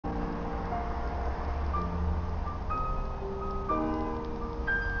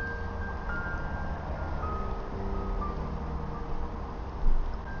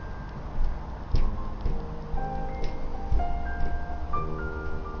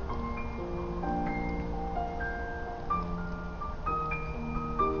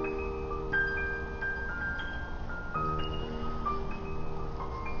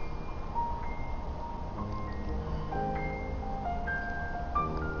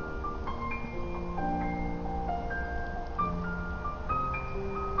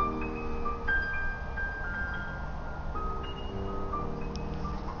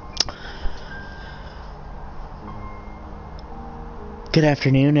Good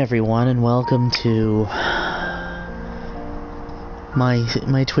afternoon, everyone, and welcome to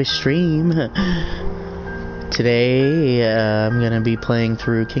my Twitch stream. Today, I'm gonna be playing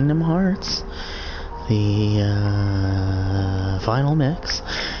through Kingdom Hearts, the final mix.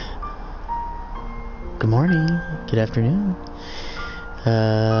 Good morning. Good afternoon.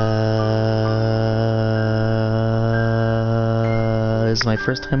 This is my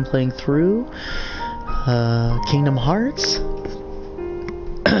first time playing through Kingdom Hearts.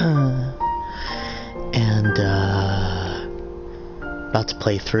 And about to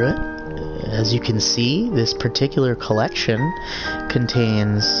play through it. As you can see, this particular collection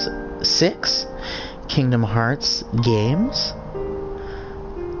contains 6 Kingdom Hearts games.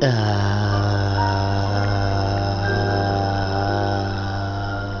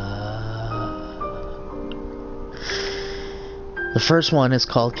 The first one is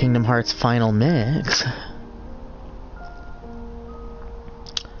called Kingdom Hearts Final Mix.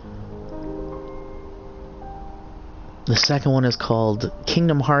 The second one is called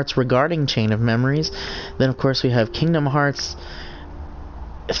Kingdom Hearts Regarding Chain of Memories. Then, of course, we have Kingdom Hearts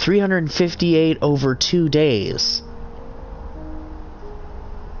 358 over 2 days.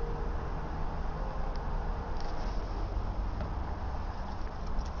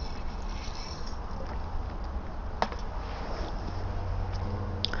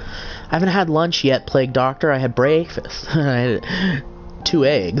 I haven't had lunch yet, Plague Doctor. I had breakfast. I had 2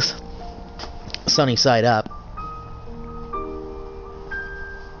 eggs. Sunny side up.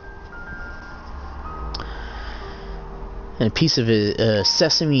 And a piece of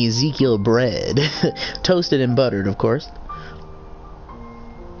sesame Ezekiel bread. Toasted and buttered, of course.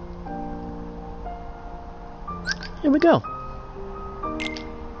 Here we go.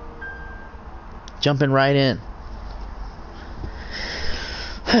 Jumping right in.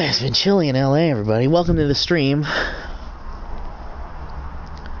 It's been chilly in LA, everybody. Welcome to the stream.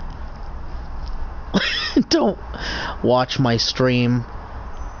 Don't watch my stream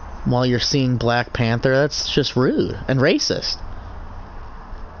while you're seeing Black Panther. That's just rude and racist.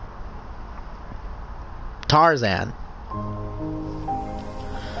 Tarzan.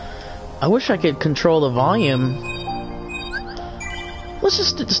 I wish I could control the volume. Let's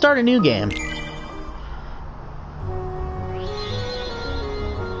just start a new game.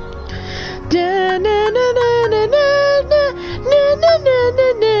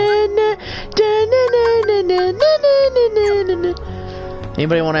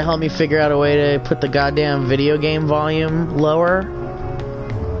 Anybody want to help me figure out a way to put the goddamn video game volume lower?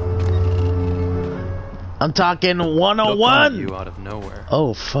 I'm talking 101. They'll come at you out of nowhere.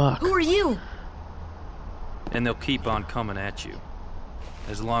 Oh fuck. Who are you? And they'll keep on coming at you,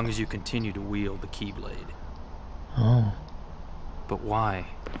 as long as you continue to wield the Keyblade. Oh. But why?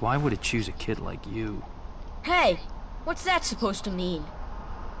 Why would it choose a kid like you? Hey, what's that supposed to mean?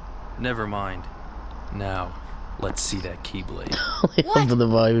 Never mind. Now, let's see that Keyblade. What? For the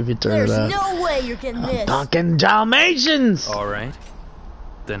volume if you turn it up. There's no way you're getting this. Talking Dalmatians! Alright.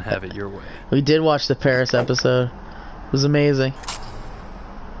 Then have it your way. We did watch the Paris episode. It was amazing.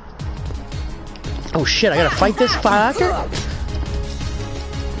 Oh shit, I gotta fight this fucker?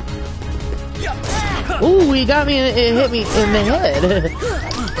 Ooh, he got me, it hit me in the head.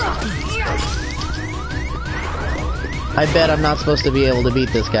 I bet I'm not supposed to be able to beat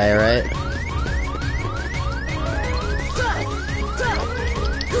this guy, right?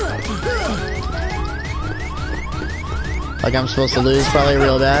 Like I'm supposed to lose probably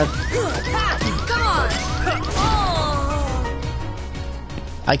real bad.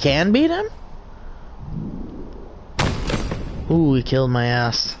 I can beat him? Ooh, he killed my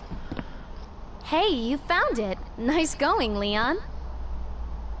ass. Hey, you found it. Nice going, Leon.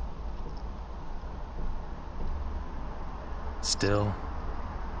 Still.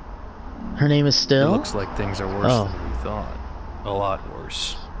 Her name is Still? It looks like things are worse than we thought. A lot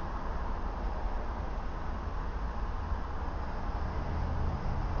worse.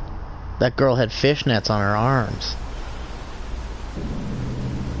 That girl had fishnets on her arms.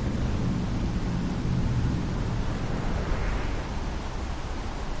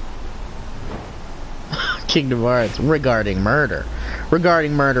 Kingdom Hearts regarding murder.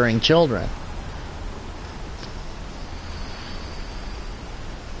 Regarding murdering children.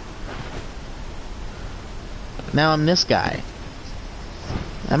 Now I'm this guy.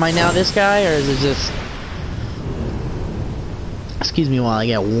 Am I now this guy, or is it just... Excuse me while I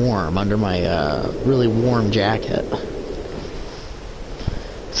get warm under my really warm jacket.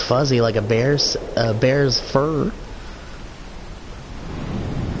 It's fuzzy like a bear's fur.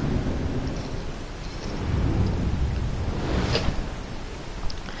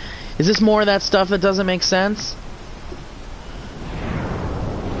 Is this more of that stuff that doesn't make sense?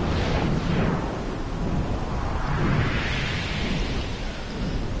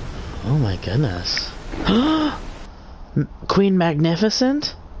 Oh my goodness. Queen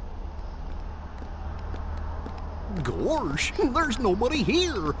Magnificent? Gosh, there's nobody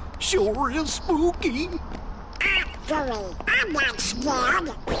here. Sure is spooky. Actually, I'm not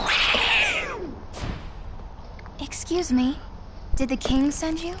scared. Excuse me. Did the king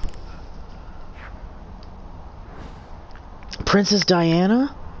send you? Princess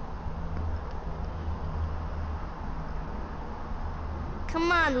Diana?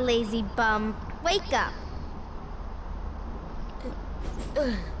 Come on, lazy bum. Wake up.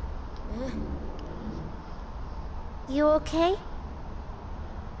 You okay?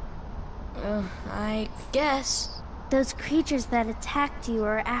 I guess. Those creatures that attacked you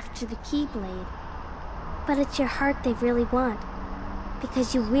are after the Keyblade. But it's your heart they really want.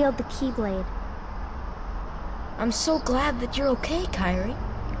 Because you wield the Keyblade. I'm so glad that you're okay, Kyrie.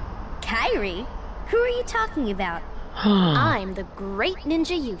 Kyrie? Who are you talking about? I'm the great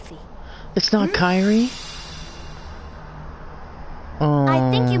ninja Yuffie. It's not Kyrie? Oh.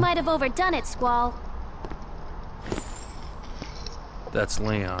 I think you might have overdone it, Squall. That's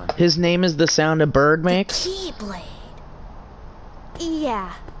Leon. His name is the sound a bird makes? Keyblade.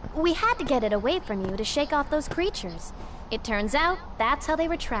 Yeah, we had to get it away from you to shake off those creatures. It turns out that's how they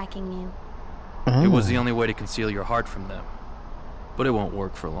were tracking you. Oh. It was the only way to conceal your heart from them. But it won't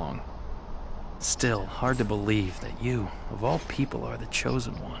work for long. Still, hard to believe that you, of all people, are the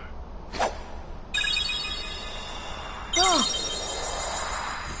chosen one.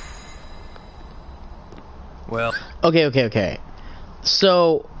 Well... Okay.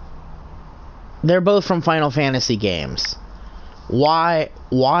 So, they're both from Final Fantasy games. Why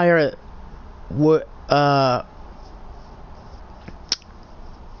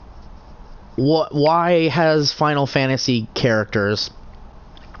has Final Fantasy characters?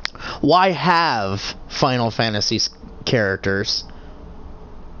 Why have Final Fantasy characters?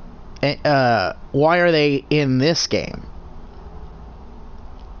 Why are they in this game?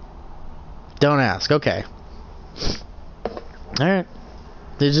 Don't ask. Okay. Alright.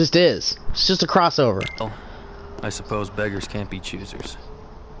 It just is. It's just a crossover. Well, I suppose beggars can't be choosers.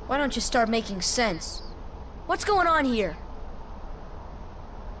 Why don't you start making sense? What's going on here?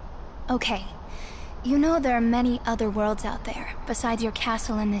 Okay. You know there are many other worlds out there, besides your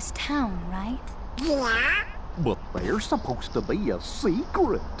castle in this town, right? Yeah? But they're supposed to be a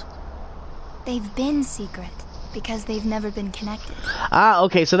secret. They've been secret, because they've never been connected. Ah,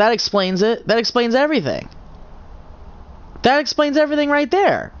 okay, so that explains it. That explains everything. That explains everything right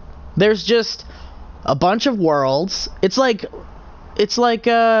there. There's just a bunch of worlds. It's like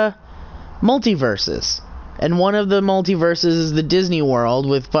multiverses. And one of the multiverses is the Disney world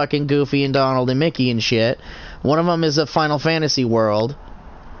with fucking Goofy and Donald and Mickey and shit. One of them is a Final Fantasy world.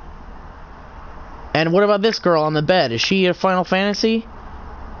 And what about this girl on the bed? Is she a Final Fantasy?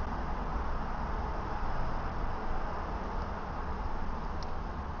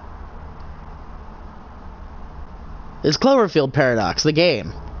 It's Cloverfield Paradox, the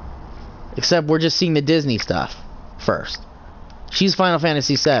game. Except we're just seeing the Disney stuff first. She's Final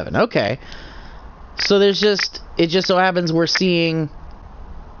Fantasy VII. Okay. So it just so happens we're seeing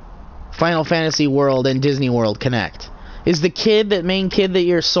Final Fantasy World and Disney World connect. Is the main kid that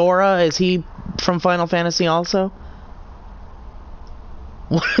you're Sora, is he from Final Fantasy also?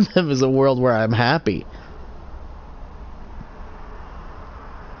 One of them is a world where I'm happy.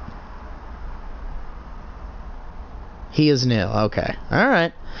 He is new. Okay.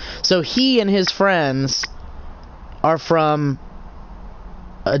 Alright. So he and his friends are from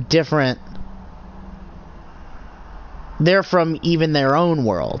a different... They're from even their own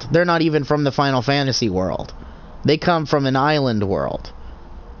world. They're not even from the Final Fantasy world. They come from an island world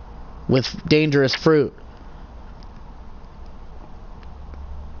with dangerous fruit.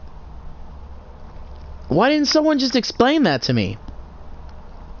 Why didn't someone just explain that to me?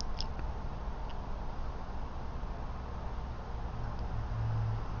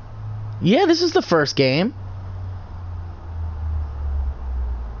 Yeah, this is the first game.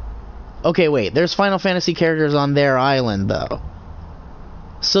 Okay, wait. There's Final Fantasy characters on their island, though.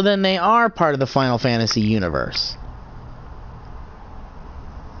 So then they are part of the Final Fantasy universe.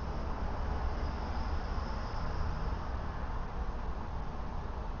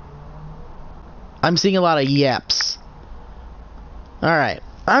 I'm seeing a lot of yeps. Alright.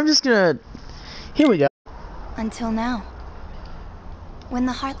 I'm just gonna... Here we go. Until now. When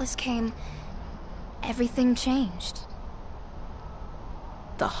the Heartless came, everything changed.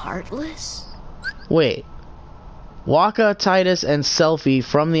 The Heartless? Wait. Waka, Titus, and Selphie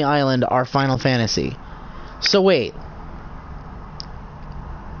from the island are Final Fantasy. So wait.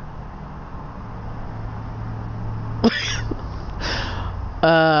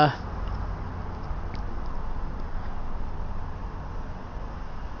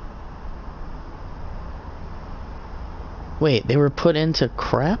 Wait, they were put into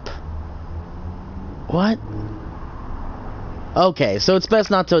crep? What? Okay, so it's best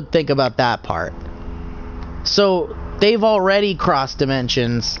not to think about that part. So, they've already crossed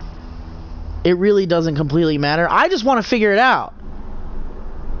dimensions. It really doesn't completely matter. I just want to figure it out.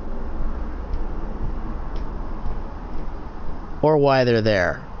 Or why they're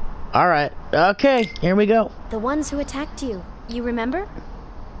there. Alright, okay, here we go. The ones who attacked you, you remember?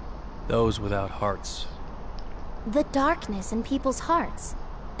 Those without hearts. The darkness in people's hearts.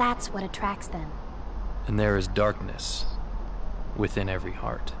 That's what attracts them. And there is darkness within every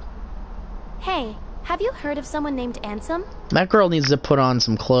heart. Hey, have you heard of someone named Ansem? That girl needs to put on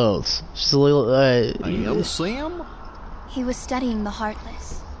some clothes. She's a little, Sam? He was studying the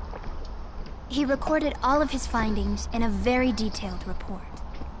Heartless. He recorded all of his findings in a very detailed report.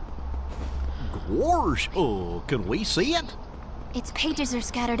 Gosh, can we see it? Its pages are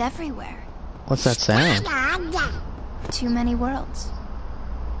scattered everywhere. What's that sound? Too many worlds.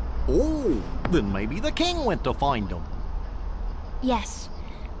 Oh, then maybe the king went to find them. Yes,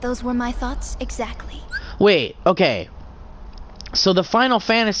 those were my thoughts exactly. Wait, okay. So the Final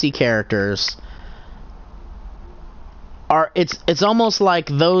Fantasy characters are, it's almost like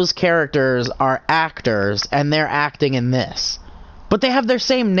those characters are actors and they're acting in this. But they have their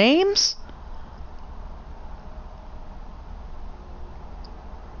same names?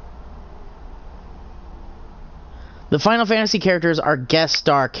 The Final Fantasy characters are guest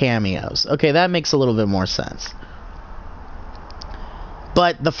star cameos. Okay, that makes a little bit more sense.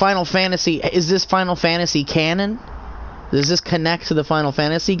 But the Final Fantasy, is this Final Fantasy canon? Does this connect to the Final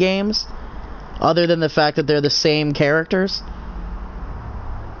Fantasy games? Other than the fact that they're the same characters?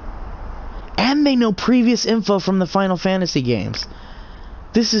 And they know previous info from the Final Fantasy games.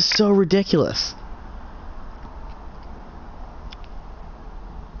 This is so ridiculous.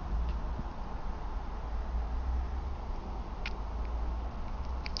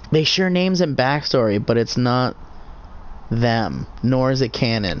 They share names and backstory, but it's not them, nor is it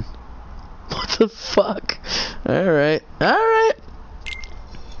canon. What the fuck? Alright, alright.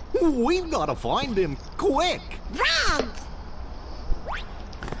 We've got to find him quick. Red!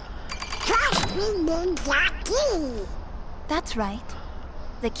 First we need the key. That's right.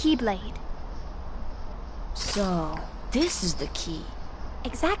 The Keyblade. So, this is the key.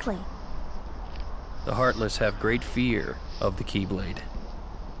 Exactly. The Heartless have great fear of the Keyblade.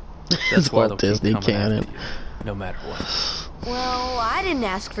 It's That's why all they'll keep Disney coming canon. after you, no matter what. Well, I didn't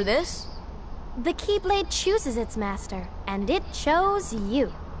ask for this. The Keyblade chooses its master, and it chose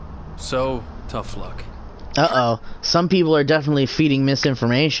you. So, tough luck. Uh-oh. Some people are definitely feeding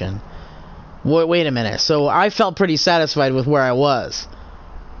misinformation. Wait a minute. So I felt pretty satisfied with where I was.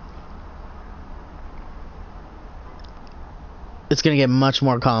 It's gonna get much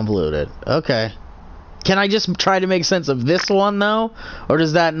more convoluted. Okay. Can I just try to make sense of this one, though? Or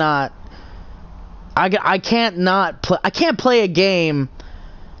does that not... I can't not play... I can't play a game...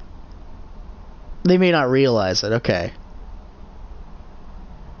 They may not realize it. Okay.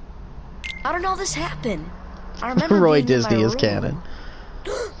 How did all this happen? I remember Roy being in my Disney is room. canon.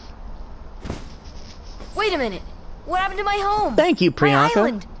 Wait a minute. What happened to my home? Thank you, My Priyanka.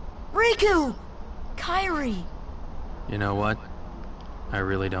 island. Riku. Kairi. You know what? I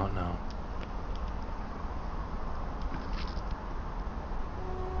really don't know.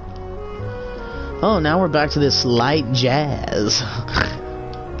 Oh, now we're back to this light jazz.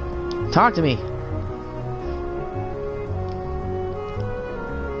 Talk to me.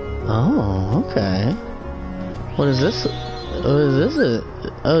 Oh, okay. What is this? Oh, is this a...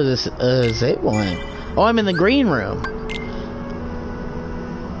 Oh, this save point. Oh, I'm in the green room.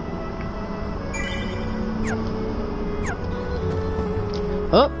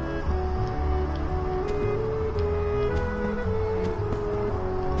 Oh.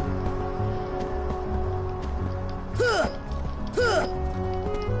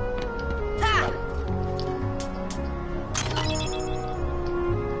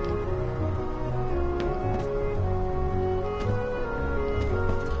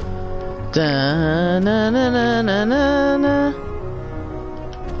 Da, na, na, na, na, na, na.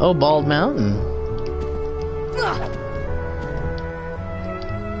 Oh, Bald Mountain.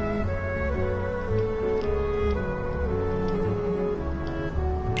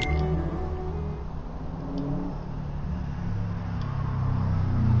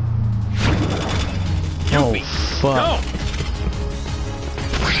 Oh, fuck.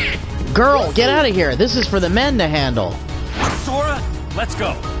 Girl, get out of here. This is for the men to handle. Sora, let's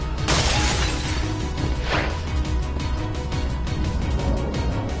go.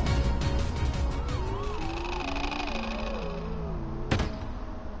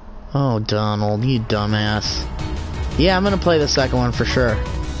 Oh, Donald, you dumbass. Yeah, I'm gonna play the second one for sure.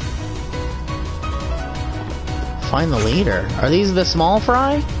 Find the leader. Are these the small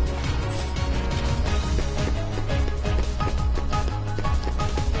fry?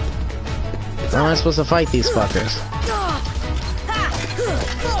 How am I supposed to fight these fuckers?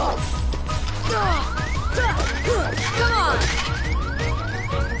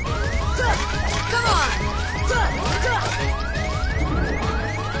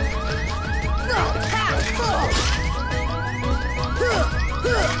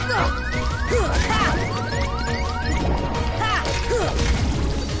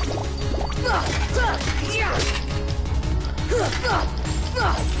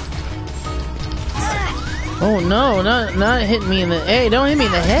 Oh no, not hitting me in the... Hey, don't hit me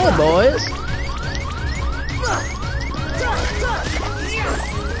in the head, boys!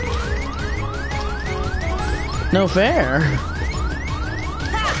 No fair.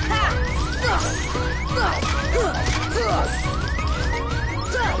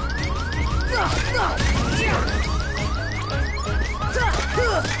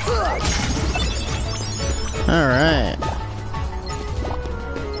 Alright.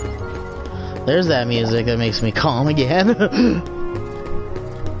 There's that music that makes me calm again.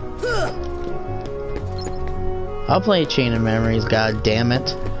 I'll play Chain of Memories, god damn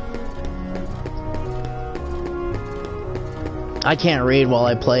it. I can't read while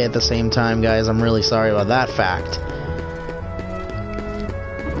I play at the same time, guys. I'm really sorry about that fact.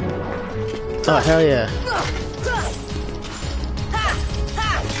 Oh, hell yeah.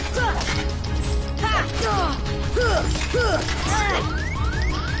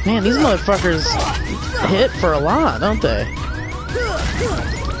 Man, these motherfuckers hit for a lot, don't they?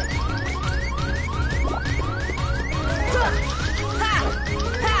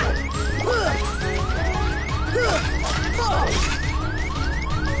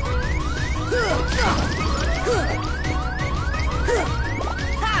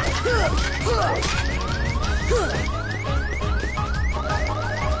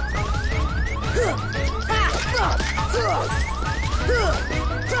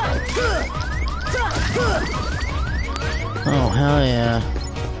 Oh, hell yeah.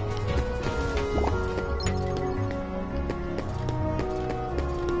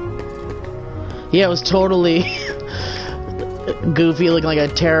 Yeah, it was totally Goofy looking like a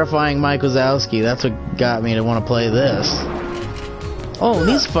terrifying Mike Wazowski. That's what got me to want to play this. Oh,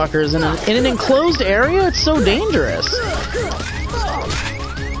 these fuckers in an enclosed area? It's so dangerous. Come on!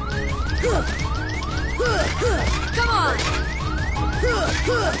 Come on!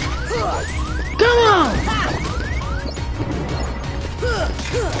 Come on!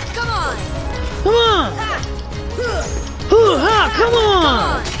 Come on! Hoo-ha! Come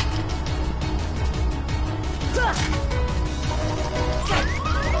on!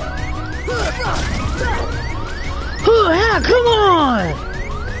 Hoo-ha! Come on!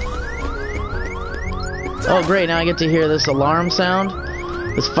 Oh great, now I get to hear this alarm sound.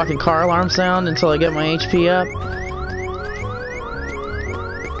 This fucking car alarm sound until I get my HP up.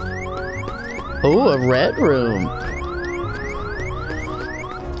 Oh, a red room.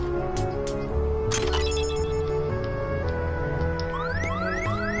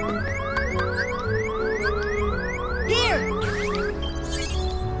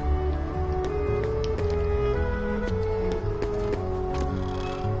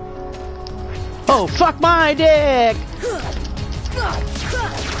 Oh, fuck my dick!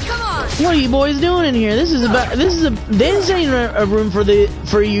 Come on! What are you boys doing in here? This ain't a room for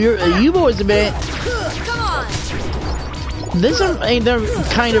you boys to be. Come on! This ain't the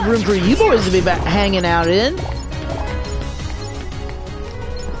kind of room for you boys to be hanging out in.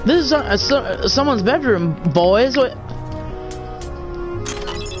 This is someone's bedroom, boys. What?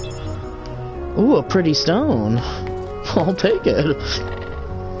 Ooh, a pretty stone. I'll take it.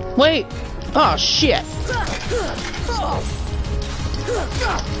 Wait. Oh shit!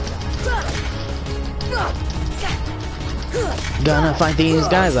 Gonna fight these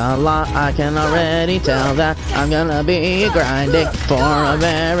guys a lot, I can already tell that. I'm gonna be grinding for a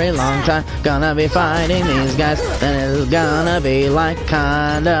very long time. Gonna be fighting these guys, and it's gonna be like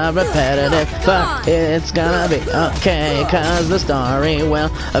kinda repetitive, but it's gonna be okay, cause the story will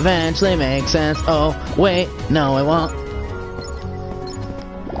eventually make sense. Oh wait, no it won't.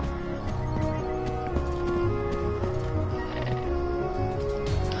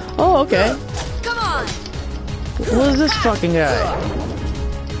 Oh, okay. Come on! What is this fucking guy?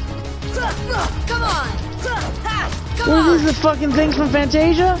 Come on! What is this, the fucking things from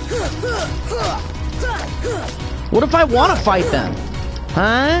Fantasia? What if I want to fight them?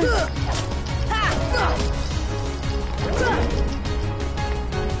 Huh?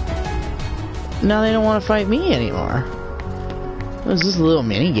 now they don't want to fight me anymore. It was just a little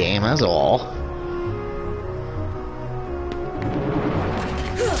mini game, that's all.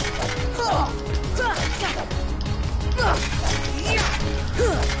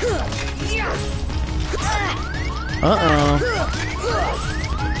 Uh-oh.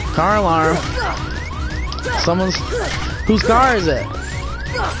 Car alarm. Someone's... Whose car is it?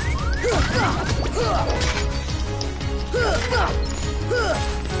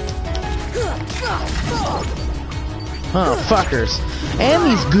 Oh, fuckers. And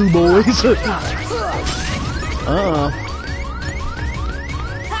these goo boys. Uh-oh.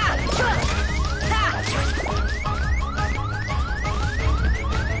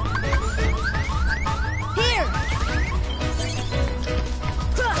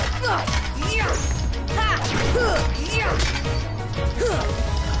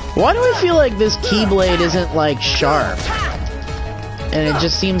 Why do I feel like this Keyblade isn't like sharp? And it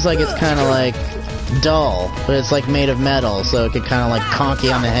just seems like it's kind of like dull, but it's like made of metal, so it could kind of like conk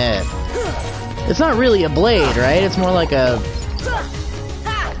you on the head. It's not really a blade, right? It's more like a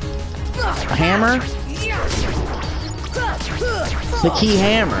hammer? The key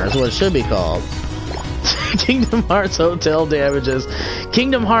hammer is what it should be called. Kingdom Hearts hotel damages.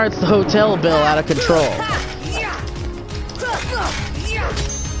 Kingdom Hearts hotel bill out of control.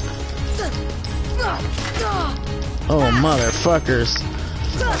 Oh, motherfuckers.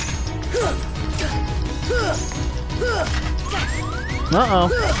 Uh-oh.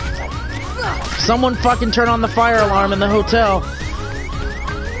 Someone fucking turn on the fire alarm in the hotel.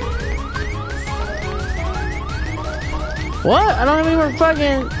 What? I don't have any more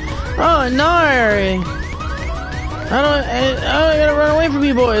fucking... Oh, no, Harry. I gotta run away from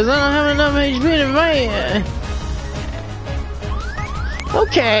you boys. I don't have enough HP to fight.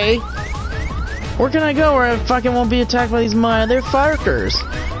 Okay. Where can I go where I fucking won't be attacked by these motherfuckers?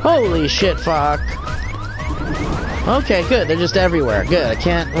 Holy shit, fuck. Okay, good. They're just everywhere. Good. I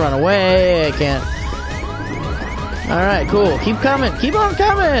can't run away. I can't... Alright, cool. Keep coming. Keep on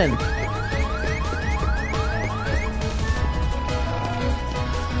coming!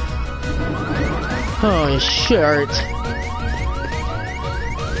 Holy shit.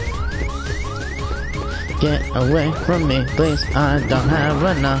 Get away from me, please. I don't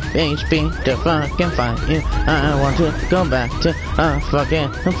have enough HP to fucking fight you. I want to go back to a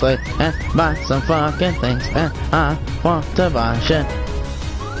fucking place and buy some fucking things. And I want to buy shit.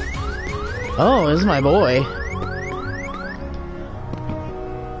 Oh, this is my boy.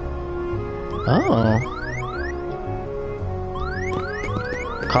 Oh.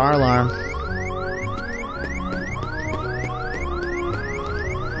 Car alarm.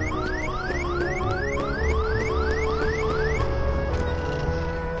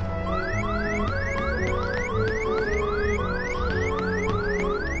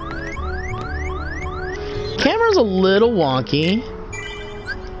 Camera's a little wonky.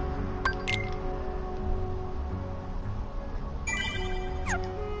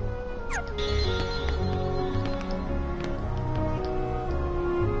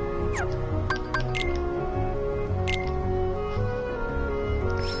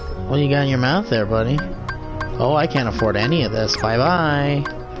 What do you got in your mouth there, buddy? Oh, I can't afford any of this. Bye-bye.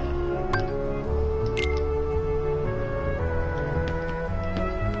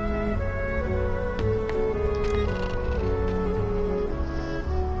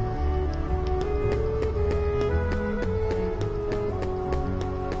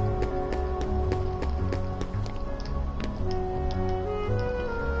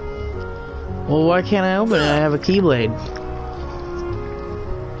 Well, why can't I open it? I have a Keyblade.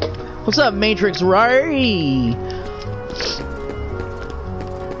 What's up, Matrix Ray?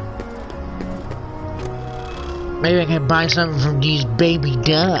 Maybe I can buy something from these baby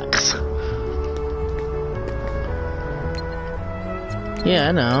ducks. Yeah,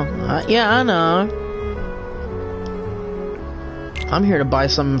 I know. I know. I'm here to buy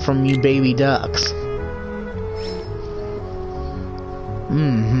something from you baby ducks.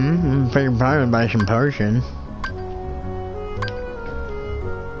 I'm probably buy some potion.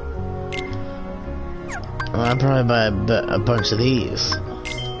 Well, I'd probably buy a bunch of these.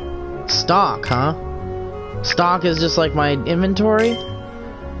 Stock, huh? Stock is just like my inventory?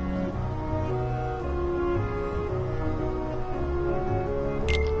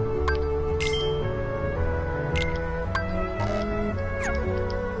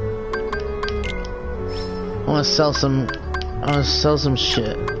 I want to sell some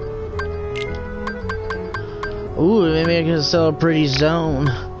shit. Ooh, maybe I can sell a pretty stone.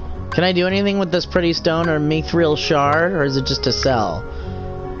 Can I do anything with this pretty stone or mithril shard, or is it just to sell?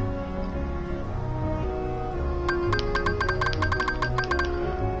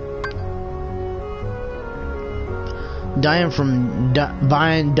 dying from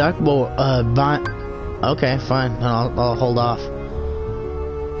buying duckable. Okay, fine. I'll hold off.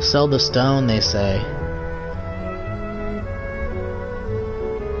 Sell the stone, they say.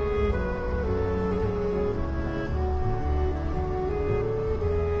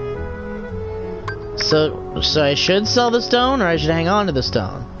 So I should sell the stone, or I should hang on to the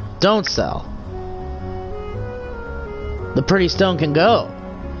stone? Don't sell. The pretty stone can go.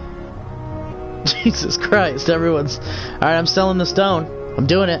 Jesus Christ, everyone's... Alright, I'm selling the stone. I'm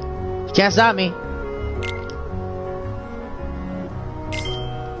doing it. You can't stop me.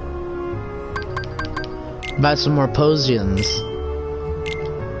 Buy some more potions.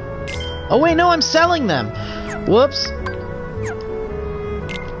 Oh wait, no, I'm selling them. Whoops.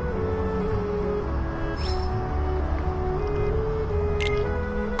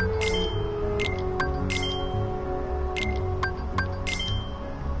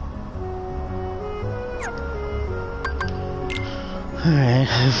 Alright,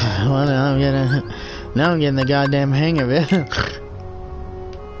 well now I'm getting the goddamn hang of it.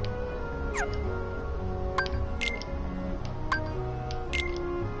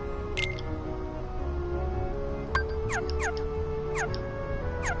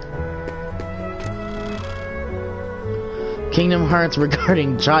 Kingdom Hearts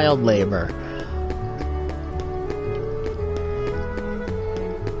regarding child labor.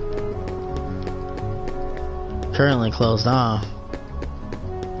 Currently closed off.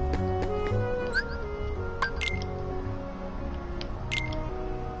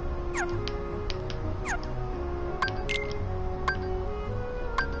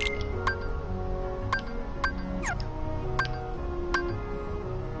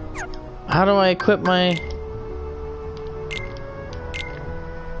 How do I equip my...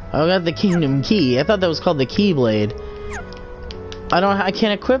 Oh, I got the Kingdom Key. I thought that was called the Keyblade. I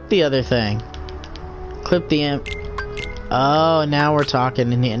can't equip the other thing. Clip the imp. Oh, now we're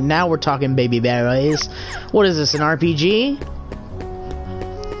talking in here. Now we're talking, baby berries. What is this, an RPG?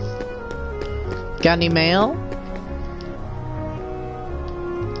 Got any mail?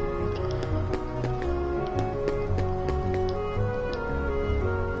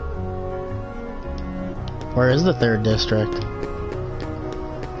 Where is the 3rd district?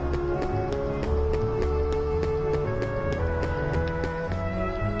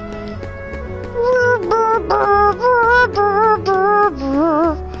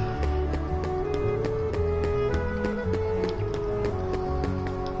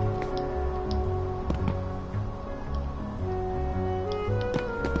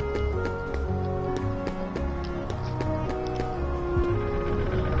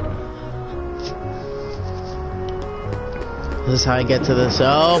 This is how I get to this.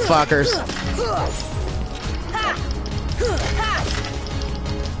 Oh, fuckers.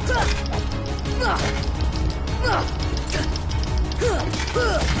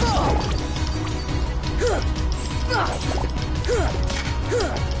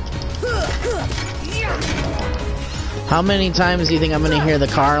 How many times do you think I'm gonna hear the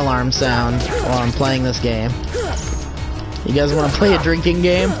car alarm sound while I'm playing this game? You guys wanna play a drinking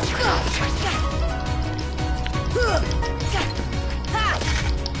game?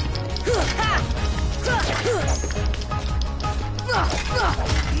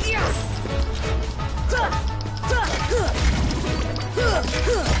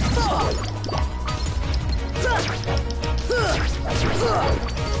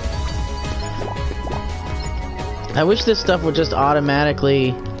 I wish this stuff would just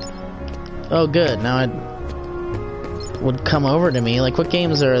automatically... Oh good, now it would come over to me. Like, what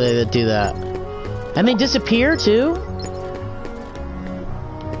games are they that do that? And they disappear too?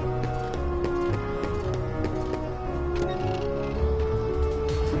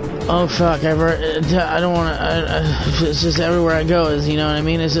 Oh fuck, I don't want to, it's just everywhere I go is, you know what I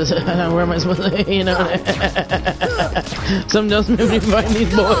mean? It's just, where am I supposed to, you know? Some doesn't make me find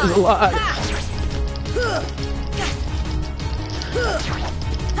these boys a lot.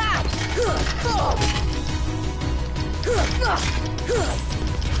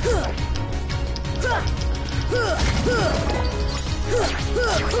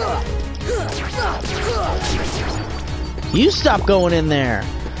 You stop going in there.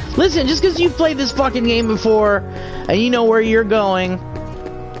 Listen, just because you've played this fucking game before and you know where you're going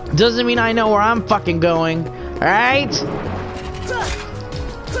doesn't mean I know where I'm fucking going. Alright? Come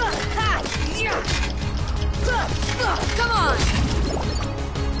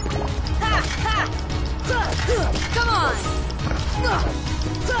on! Come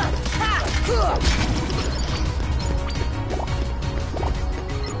on!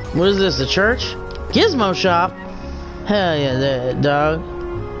 What is this, a church? Gizmo shop? Hell yeah, dog.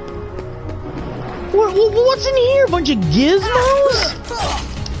 What's in here? A bunch of gizmos?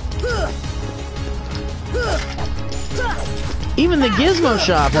 Even the gizmo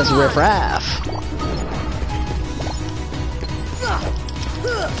shop has riffraff.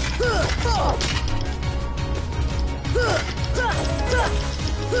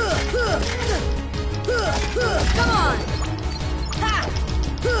 Come on!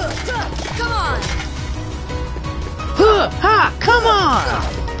 Come on! Ha! Come on!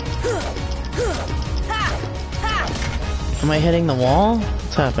 Am I hitting the wall?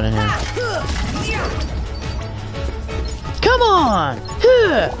 What's happening here? Come on!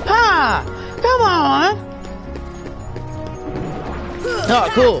 Ha! Come on! Oh,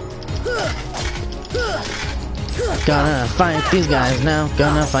 cool. Gonna fight these guys now.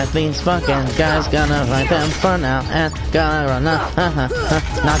 Gonna fight these fucking guys. Gonna fight them for now. And gonna run up.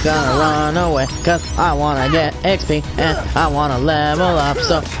 Not gonna run away. Cause I wanna get XP. And I wanna level up.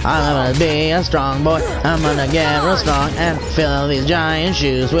 So I'm gonna be a strong boy. I'm gonna get real strong. And fill these giant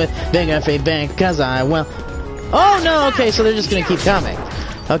shoes with bigger feet. Because I will. Oh no, okay, so they're just gonna keep coming.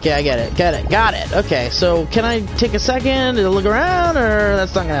 Okay, I get it, got it. Okay, so can I take a second to look around, or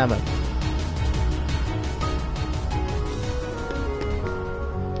that's not gonna happen?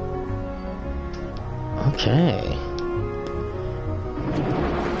 Okay.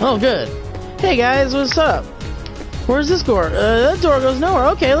 Oh, good. Hey guys, what's up? Where's this door? That door goes nowhere.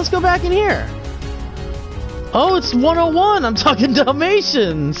 Okay, let's go back in here. Oh, it's 101. I'm talking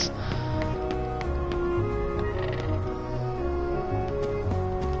Dalmatians.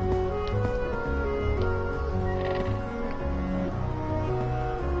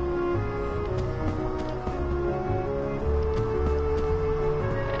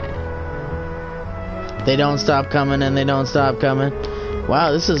 They don't stop coming and they don't stop coming.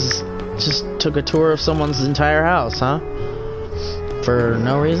 Wow, this is just took a tour of someone's entire house, huh? For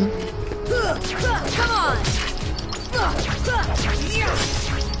no reason?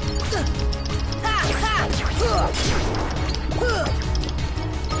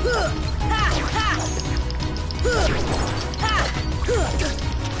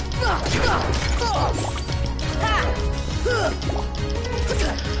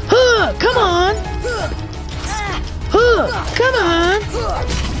 Come on! Come on! Come on!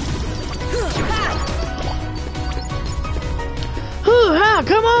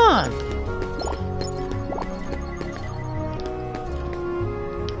 Come on!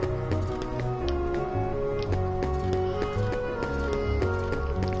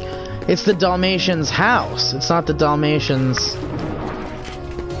 It's the Dalmatians' house. It's not the Dalmatians.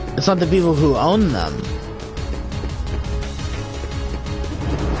 It's not the people who own them.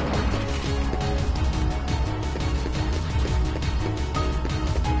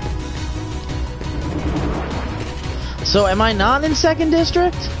 So am I not in 2nd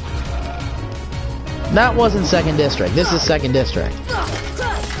District? That wasn't 2nd District. This is 2nd District.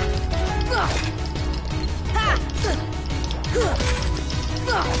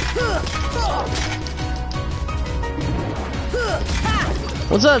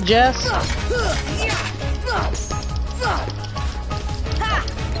 What's up, Jess?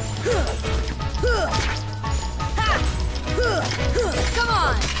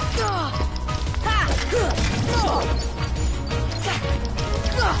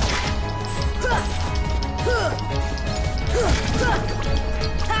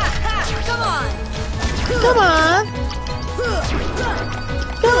 Come on! Come on!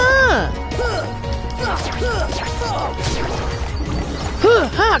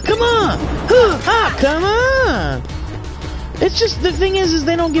 Come on! Come on! Come on! Come on! It's just, the thing is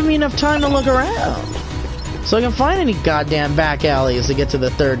they don't give me enough time to look around. So I can find any goddamn back alleys to get to the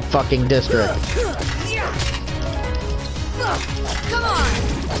 3rd fucking district. Come on!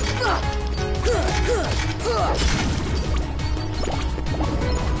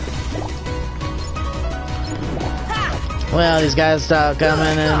 Well, these guys stop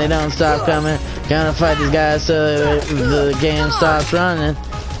coming and they don't stop coming. Gonna fight these guys till the game stops running.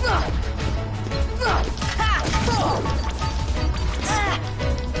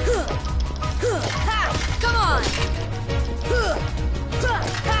 Come on!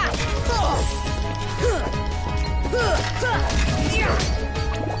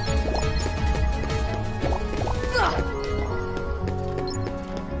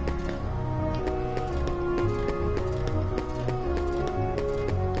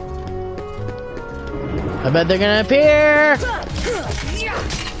 I bet they're gonna appear!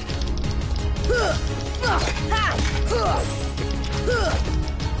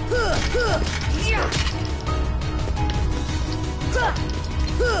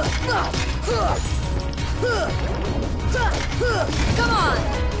 Come on!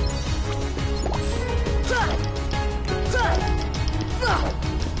 Come on!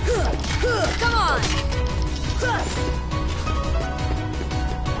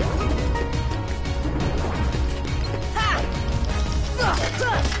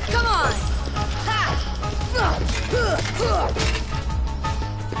 Come on!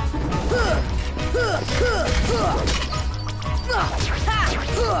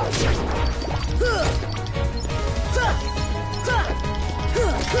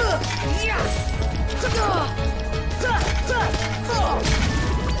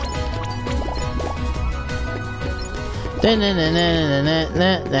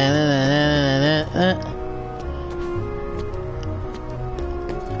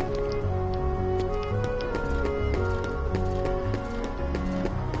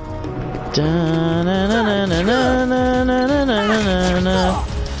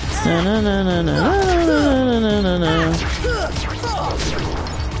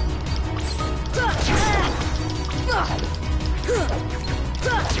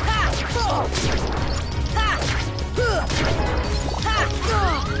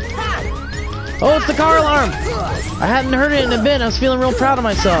 Oh, it's the car alarm! I hadn't heard it in a bit. I was feeling real proud of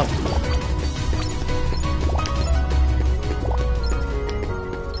myself.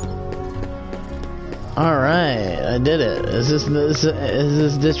 Alright, I did it. Is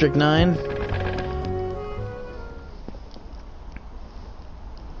this District 9?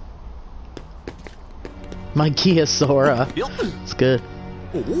 My Kia Sora. It's good.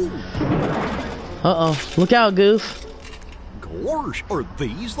 Uh-oh. Look out, Goof. Gosh, are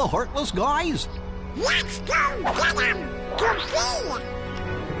these the Heartless guys? Let's go get him! Goofy!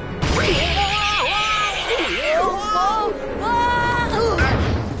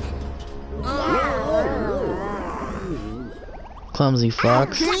 Clumsy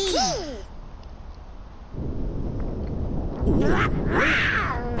fox.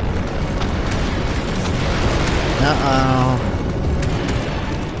 Uh-oh.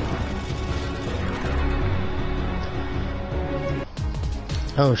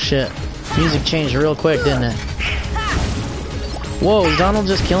 Oh shit. Music changed real quick, didn't it? Whoa, is Donald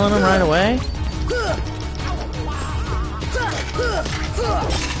just killing him right away?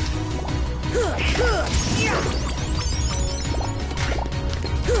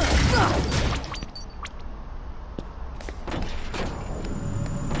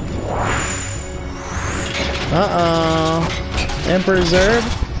 Uh-oh. Emperor Zurg?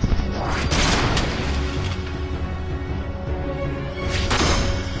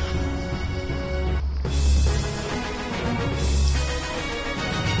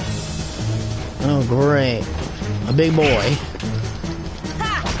 Oh, great. A big boy.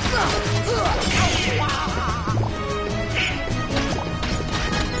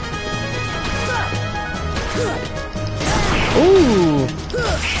 Ooh!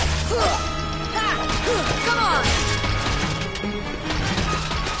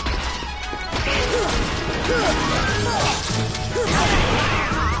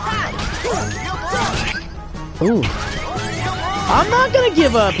 Ooh. I'm not gonna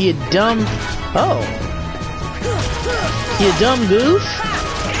give up, you dumb... Oh. You dumb goof?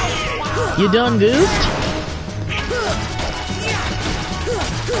 You done goofed?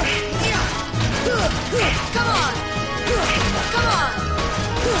 Come on! Come on! Come on!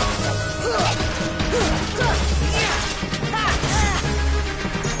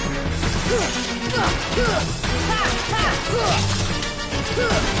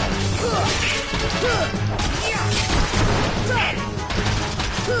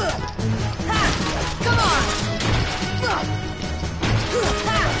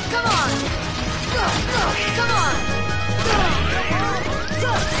 Come on! Come on!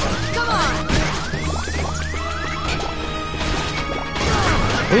 Come on!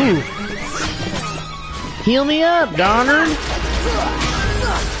 Ooh. Heal me up, Donner.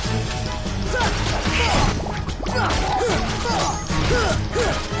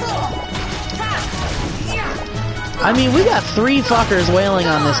 I mean, we got 3 fuckers wailing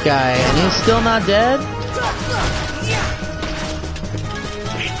on this guy, and he's still not dead?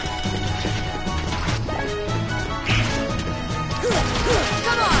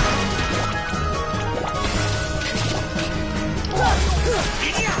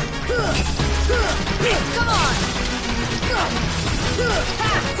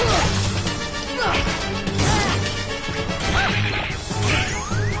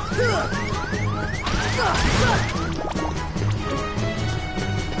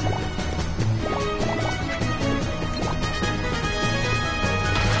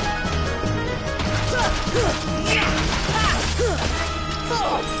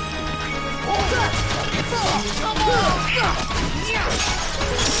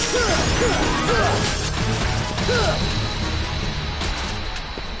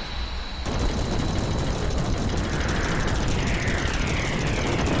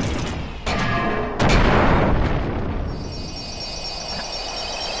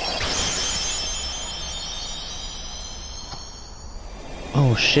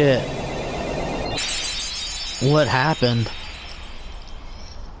 Oh shit. What happened?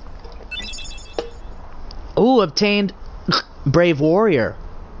 Ooh, obtained Brave Warrior.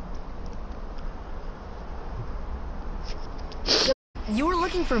 You were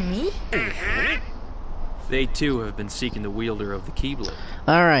looking for me? They too have been seeking the wielder of the Keyblade.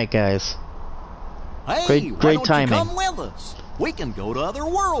 Alright, guys. Hey, Great why don't timing. you come with us? We can go to other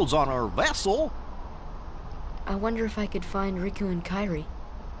worlds on our vessel. I wonder if I could find Riku and Kairi.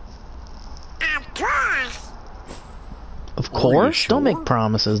 Of course. Of course? sure? Don't make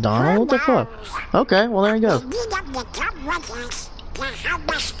promises, Donald. What the fuck? Okay, well there you go. We need them to come with us to help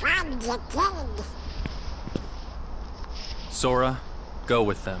us find the king. Sora, go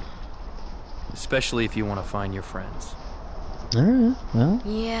with them. Especially if you want to find your friends. Alright, well.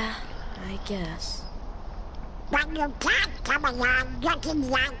 Yeah, I guess. But you can't come along looking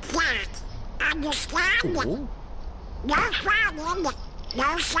like that. Understand? Oh, No frowning,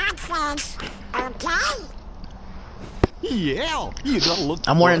 no sad face, okay? yeah, you gotta look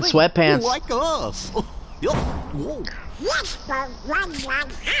I'm wearing funny, sweatpants. like us. Yup. Whoa. Whisper runs on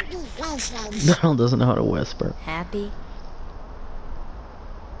happy faces. Donald doesn't know how to whisper. Happy?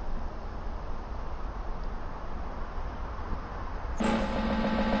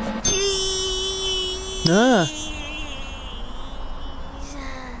 Ah.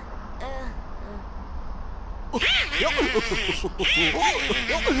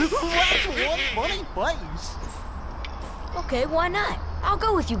 That's one funny face. Okay, why not? I'll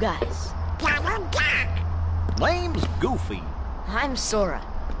go with you guys. Donald Duck. Name's Goofy. I'm Sora.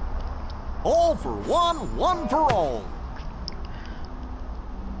 All for one for all.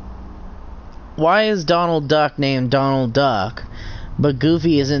 Why is Donald Duck named Donald Duck, but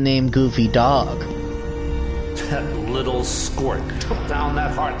Goofy isn't named Goofy Dog? That little squirt took down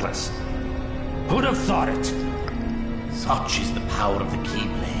that Heartless. Who'd have thought it? Such is the power of the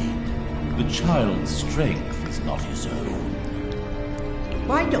Keyblade. The child's strength is not his own.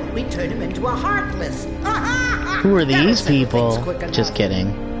 Why don't we turn him into a Heartless? Who are That'll these settle people? things quick enough. Just kidding.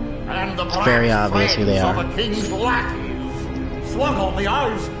 And the It's very obvious who they flames are. of a king's lackeys. Slug on the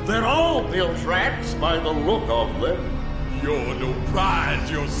eyes, they're all built rats by the look of them. You're no prize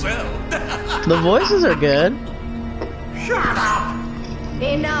yourself. The voices are good. Shut up!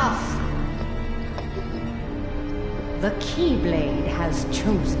 Enough! The Keyblade has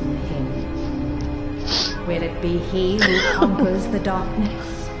chosen him. Will it be he who conquers the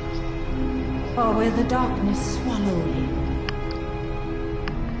darkness? Or will the darkness swallow him?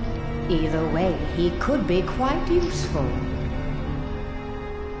 Either way, he could be quite useful.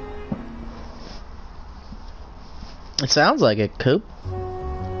 It sounds like it, Coop.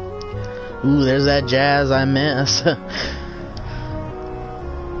 Ooh, there's that jazz I miss.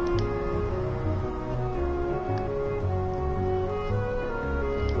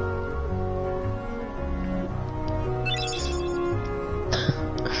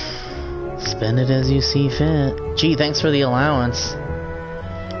 Spend it as you see fit. Gee, thanks for the allowance.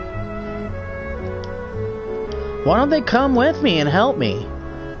 Why don't they come with me and help me?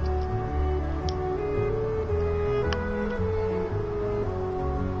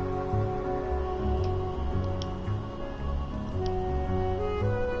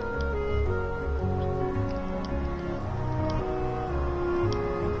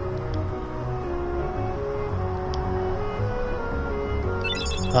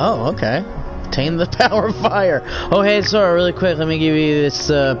 Oh, okay. Obtain the power of fire. Oh, hey, Sora, really quick, let me give you this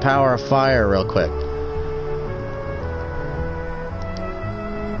power of fire real quick.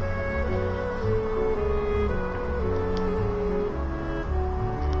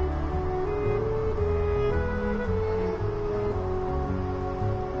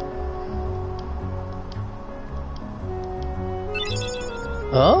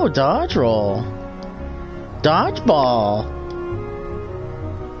 Oh, dodge roll. Dodgeball.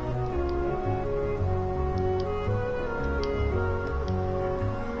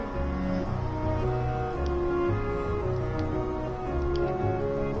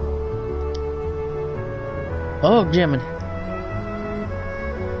 Oh, Jiminy.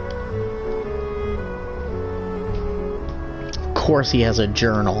 Of course he has a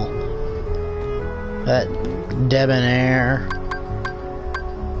journal. That debonair.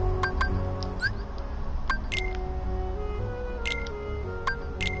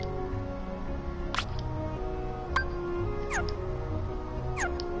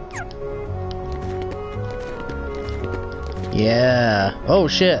 Yeah. Oh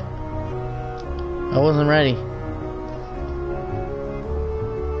shit. I wasn't ready.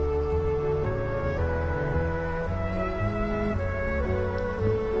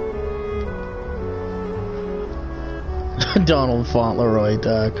 Donald Fauntleroy,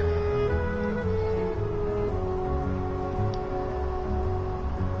 Doug.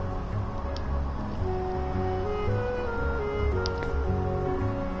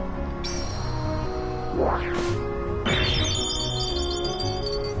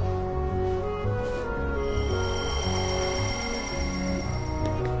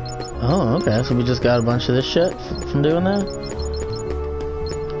 Oh, okay, so we just got a bunch of this shit from doing that?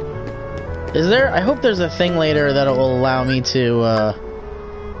 Is there... I hope there's a thing later that will allow me to,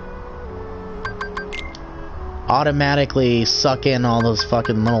 automatically suck in all those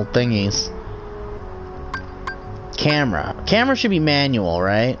fucking little thingies. Camera. Camera should be manual,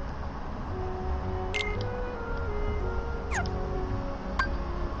 right?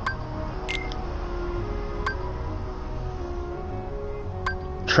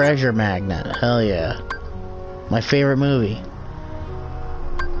 Treasure Magnet. Hell yeah. My favorite movie.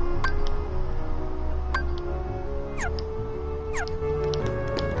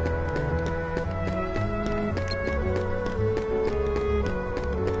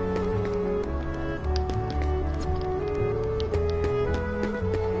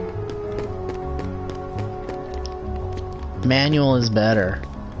 Manual is better.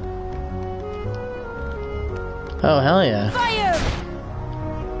 Oh, hell yeah. Fire!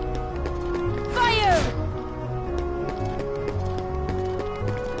 Fire!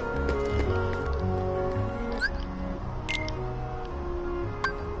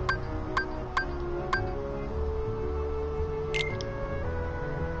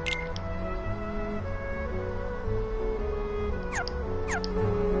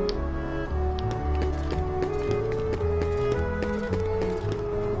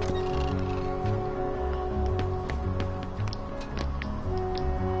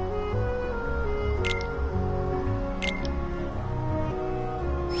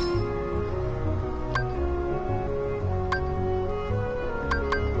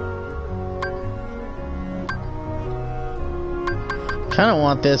 Kinda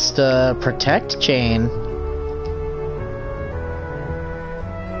want this to protect chain.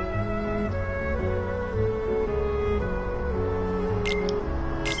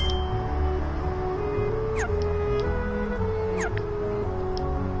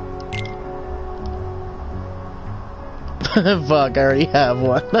 Fuck, I already have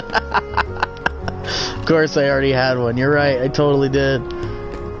one. Of course I already had one. You're right, I totally did.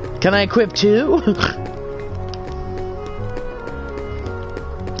 Can I equip two?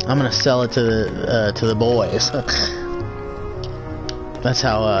 I'm gonna sell it to the boys. That's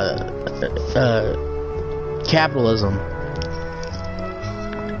how capitalism.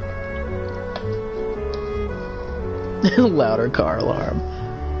 Louder car alarm.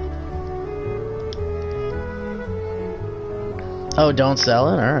 Oh, don't sell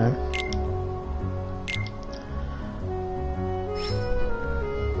it? Alright.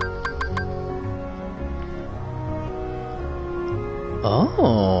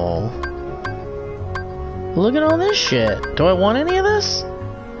 Oh. Look at all this shit. Do I want any of this?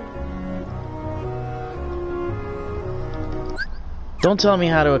 Don't tell me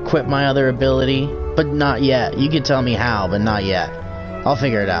how to equip my other ability, but not yet. You can tell me how, but not yet. I'll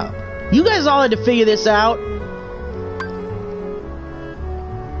figure it out. You guys all had to figure this out.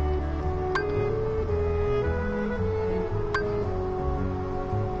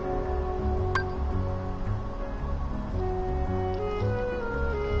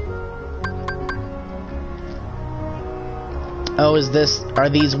 Oh, are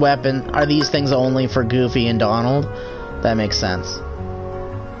these things only for Goofy and Donald? That makes sense.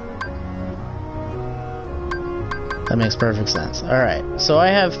 That makes perfect sense. Alright, so I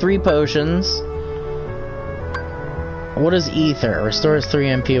have 3 potions. What is Ether? Restores 3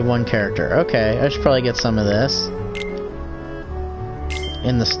 MP of one character. Okay, I should probably get some of this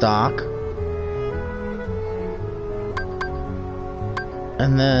in the stock.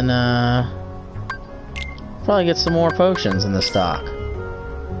 And then, probably get some more potions in the stock.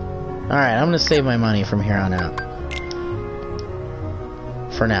 Alright, I'm gonna save my money from here on out.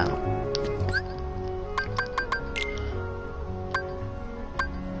 For now.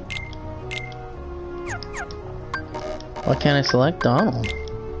 Why can't I select Donald?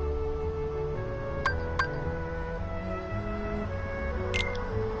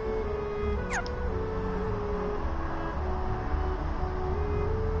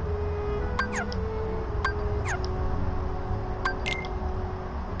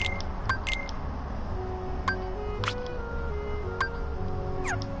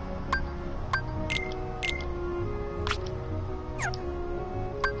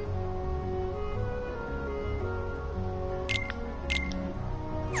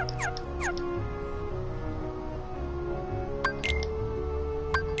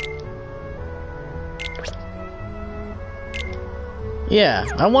 Yeah,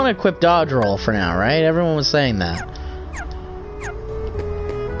 I want to equip dodge roll for now, right? Everyone was saying that.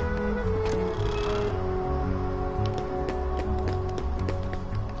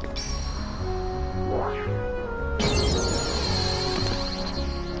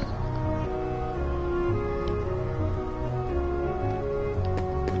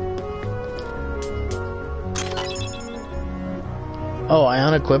 Oh, I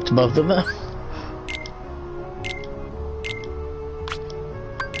unequipped both of them?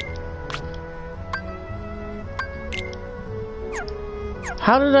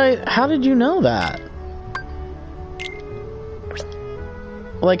 How did you know that?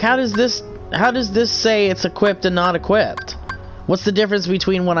 Like, how does this say it's equipped and not equipped? What's the difference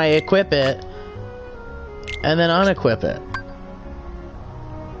between when I equip it and then unequip it?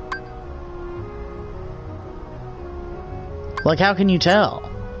 Like, how can you tell?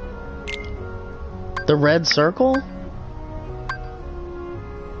 The red circle?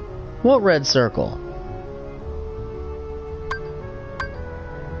 What red circle?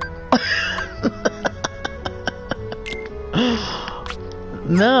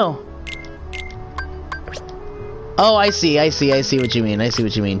 No. Oh, I see what you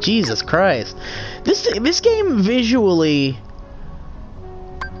mean. Jesus Christ. This game visually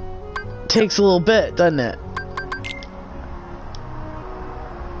takes a little bit, doesn't it?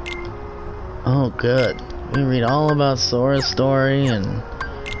 Oh, good. We read all about Sora's story and...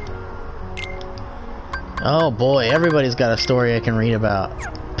 Oh boy, everybody's got a story I can read about.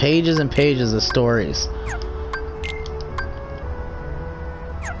 Pages and pages of stories.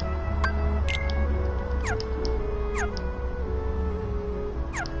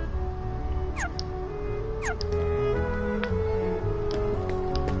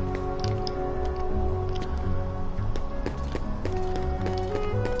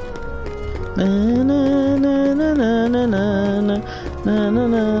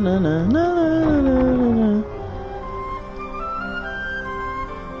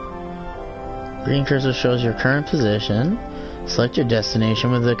 Green cursor shows your current position. Select your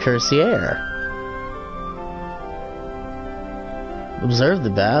destination with the cursor. Observe the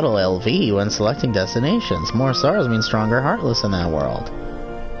battle LV when selecting destinations. More stars mean stronger Heartless in that world.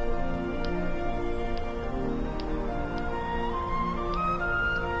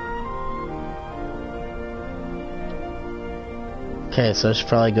 Okay, so I should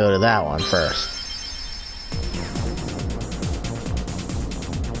probably go to that one first.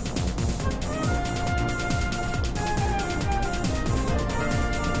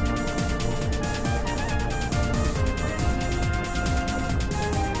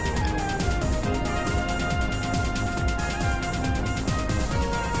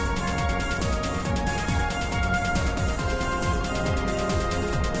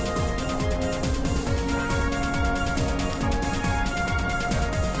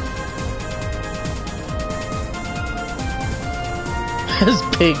 Has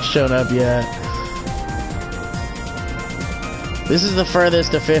Pig shown up yet? This is the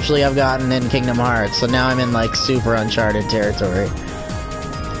furthest officially I've gotten in Kingdom Hearts, so now I'm in like super uncharted territory.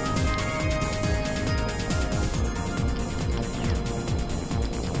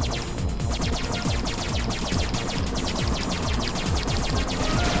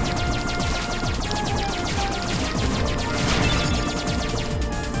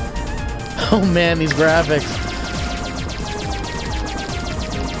 Oh man, these graphics.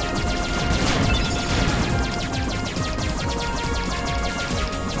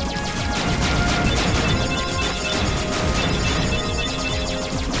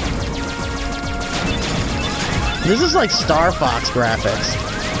 This is like Star Fox graphics.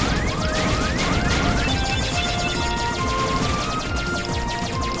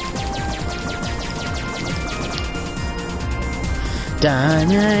 Da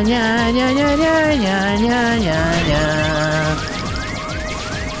ya ya ya ya ya ya ya ya ya.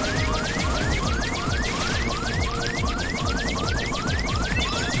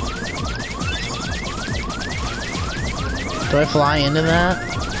 Do I fly into that?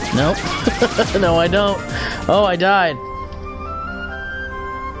 Nope. No, I don't. Oh, I died.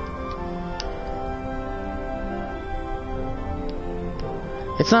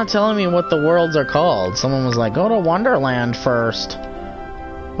 It's not telling me what the worlds are called. Someone was like, go to Wonderland first.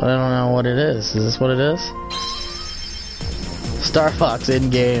 But I don't know what it is. Is this what it is? Star Fox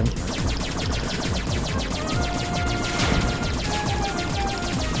in-game.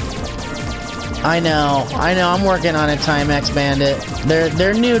 I know, I'm working on it, Timex Bandit.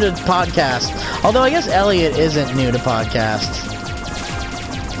 They're new to podcasts. Although I guess Elliot isn't new to podcasts.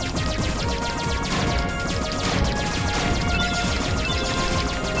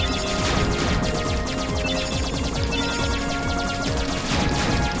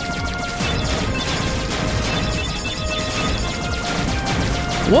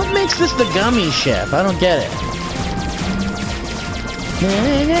 What makes this the gummy ship? I don't get it.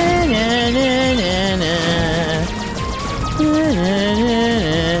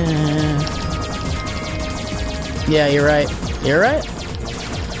 Yeah, you're right. You're right.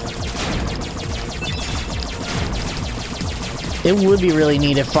 It would be really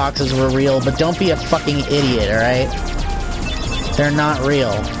neat if foxes were real, but don't be a fucking idiot, alright? They're not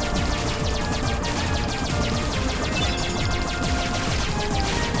real.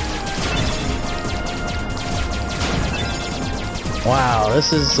 Wow,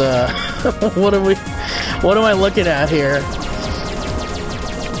 this is, what am I looking at here?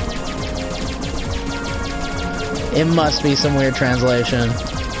 It must be some weird translation.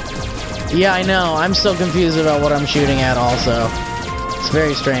 Yeah, I know. I'm so confused about what I'm shooting at also. It's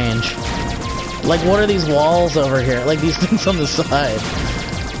very strange. Like, what are these walls over here? Like, these things on the side.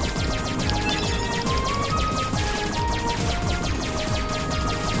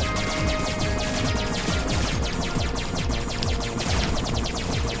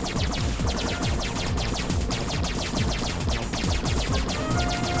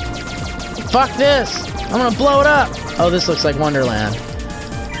 Fuck this! I'm gonna blow it up! Oh, this looks like Wonderland.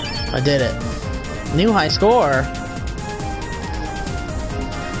 I did it. New high score.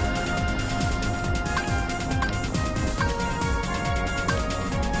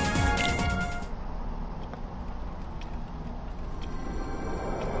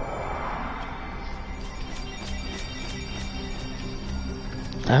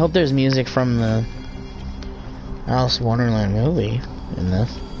 I hope there's music from the Alice in Wonderland movie in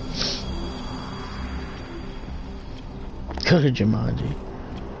this. Go to Jumanji.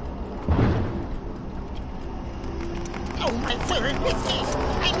 Oh, my favorite business!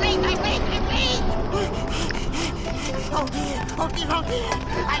 I'm late! Oh dear!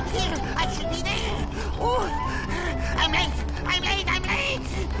 I'm here! I should be there! Oh, I'm late!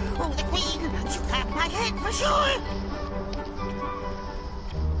 Oh, the Queen! She clapped my head for sure!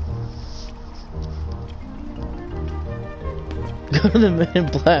 Go to the Men in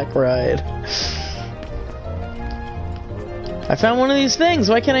Black ride. I found one of these things.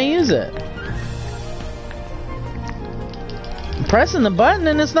 Why can't I use it? I'm pressing the button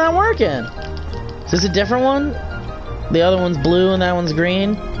and it's not working. Is this a different one? The other one's blue and that one's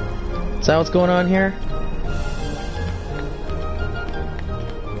green? Is that what's going on here?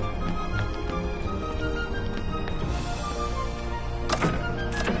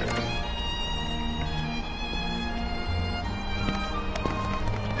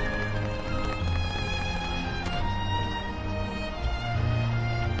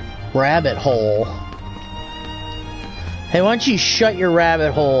 Rabbit hole. Hey, why don't you shut your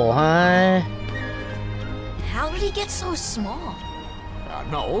rabbit hole, huh? How did he get so small?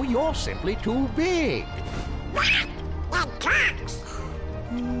 No, you're simply too big. That talks!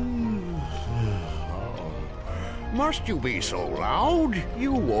 Must you be so loud?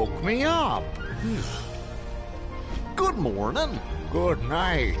 You woke me up. Good morning. Good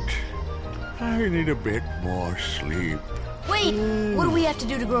night. I need a bit more sleep. Wait, what do we have to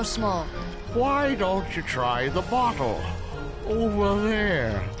do to grow small? Why don't you try the bottle? Over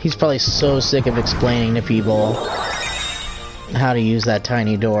there. He's probably so sick of explaining to people how to use that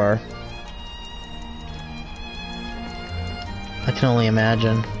tiny door. I can only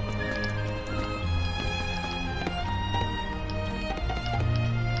imagine.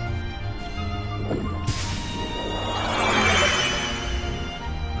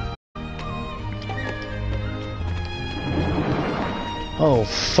 Oh,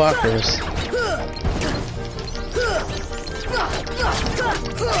 fuckers.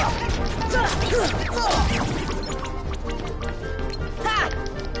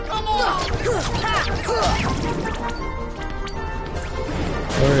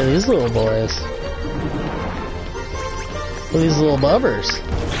 What are these little boys? What are these little bubbers?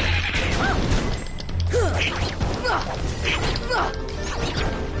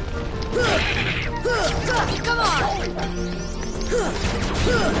 Come on!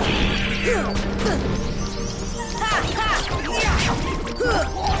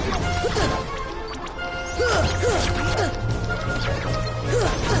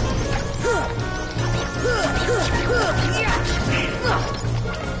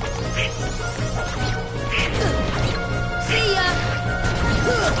 See ya!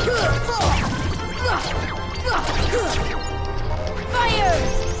 Fire!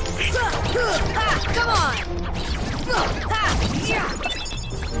 Come on!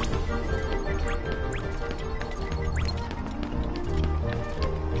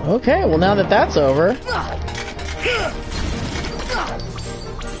 Okay, well now that that's over.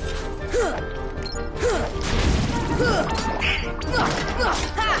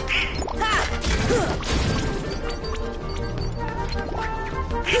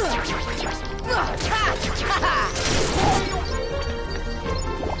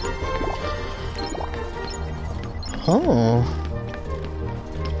 Oh.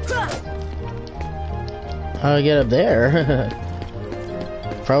 How do I get up there?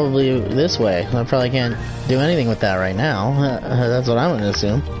 Probably this way. I probably can't do anything with that right now. That's what I'm gonna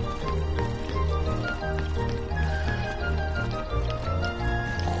assume.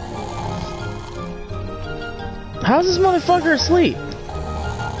 How's this motherfucker asleep?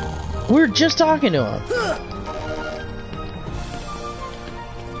 We were just talking to him.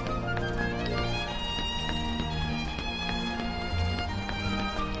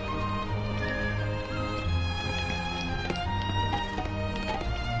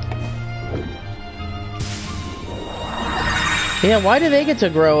 Yeah, why do they get to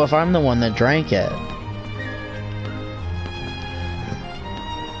grow if I'm the one that drank it?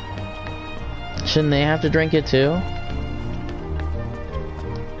 Shouldn't they have to drink it too?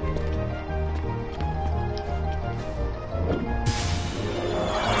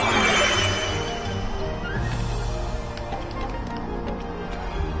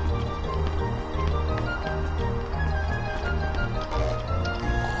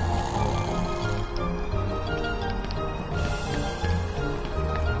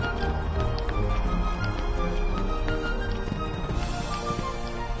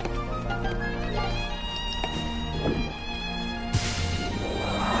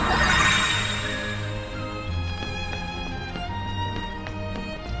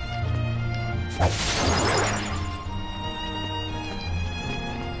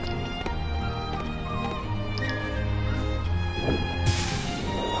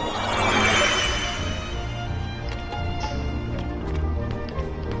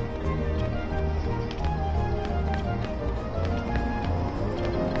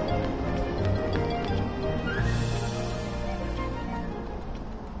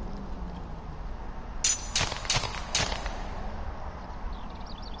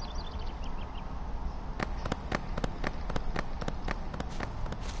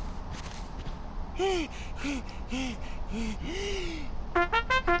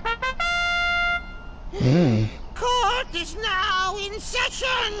 Court is now in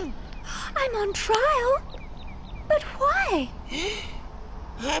session! I'm on trial? But why?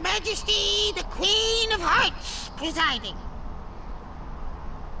 Her Majesty, the Queen of Hearts, presiding.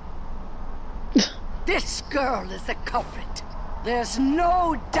 This girl is the culprit. There's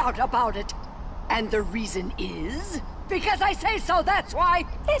no doubt about it. And the reason is... because I say so, that's why.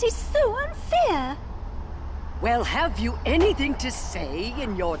 That is so unfair. Well, have you anything to say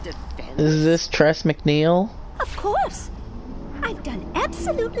in your defense? Is this Tress McNeil? Of course. I've done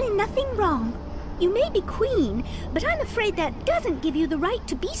absolutely nothing wrong. You may be queen, but I'm afraid that doesn't give you the right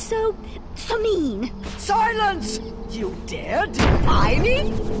to be so mean. Silence! You dare defy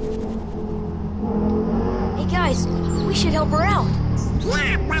me? Hey guys, we should help her out.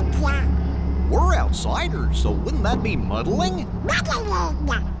 We're outsiders, so wouldn't that be muddling?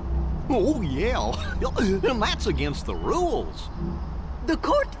 Oh, yeah. And that's against the rules. The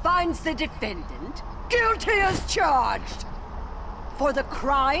court finds the defendant guilty as charged for the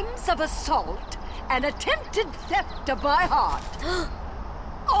crimes of assault and attempted theft of my heart.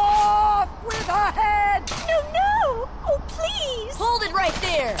 Off with her head! No! Oh, please! Hold it right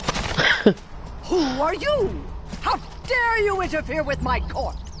there! Who are you? How dare you interfere with my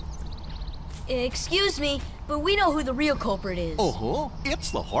court? Excuse me, but we know who the real culprit is. Uh-huh.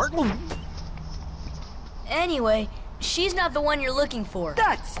 It's the Heartland. Anyway, she's not the one you're looking for.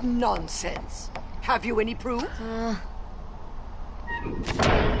 That's nonsense. Have you any proof?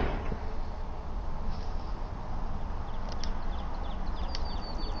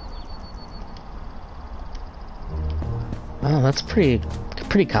 Oh, that's pretty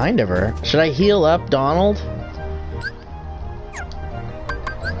kind of her. Should I heal up Donald?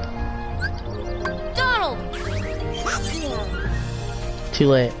 Donald! Too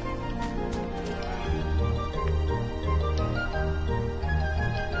late.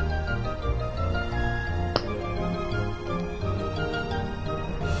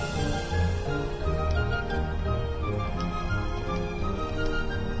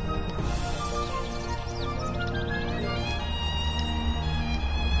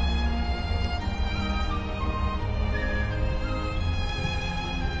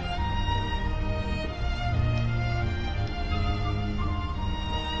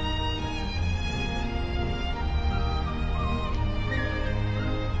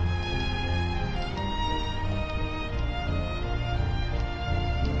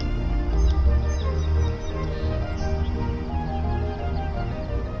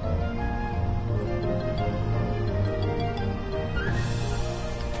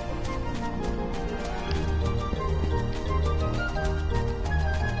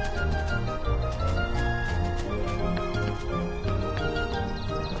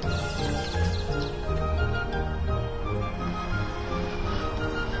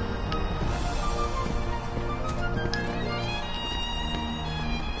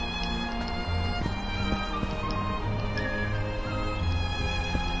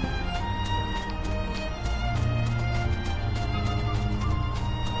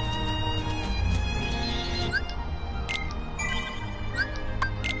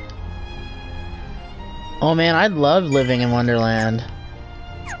 Oh man, I'd love living in Wonderland.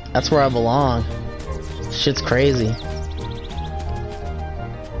 That's where I belong. Shit's crazy.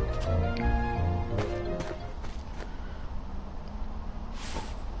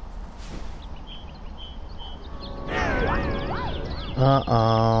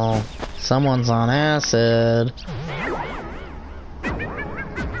 Uh-oh. Someone's on acid.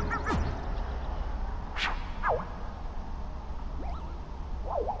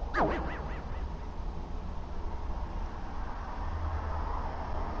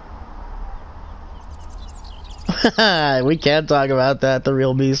 We can't talk about that, the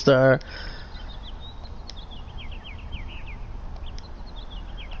real B-Star.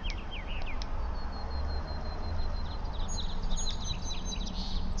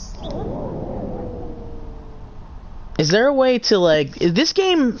 Is there a way to, like, this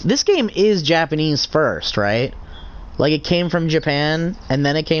game is Japanese first, right? Like, it came from Japan and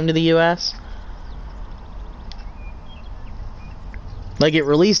then it came to the US? Like, it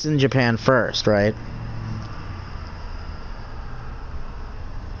released in Japan first, right?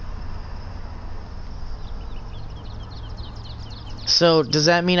 So, does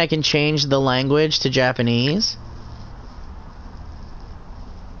that mean I can change the language to Japanese?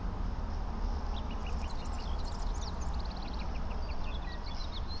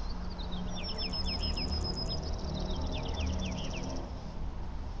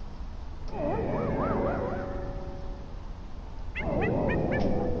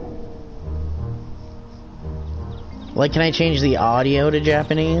 Like, can I change the audio to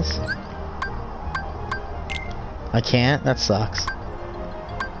Japanese? I can't? That sucks.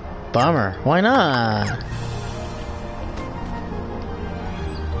 Bummer. Why not?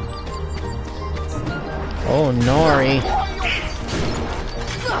 Oh, Nori.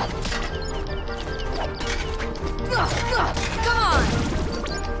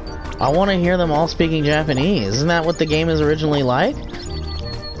 I want to hear them all speaking Japanese. Isn't that what the game is originally like?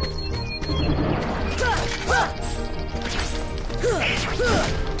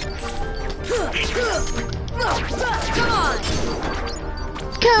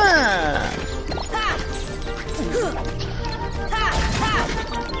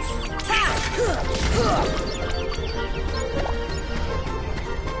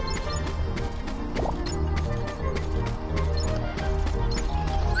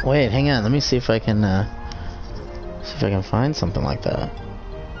 Wait, hang on. Let me see if I can find something like that.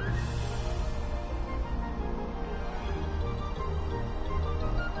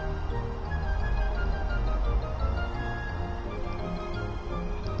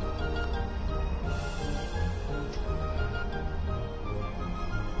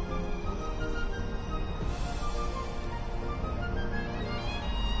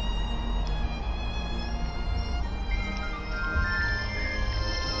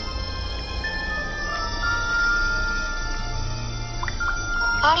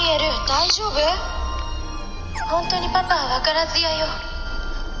アリエル、大丈夫？本当にパパは分からずやよ。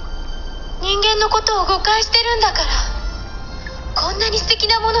人間のことを誤解してるんだから。こんなに素敵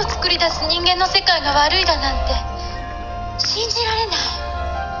なものを作り出す人間の世界が悪いだなんて信じられな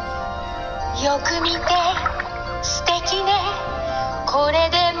い。よく見て、素敵ね。これ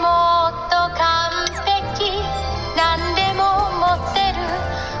でもっと完璧。何でも持ってる。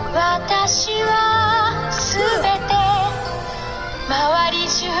私は全て周り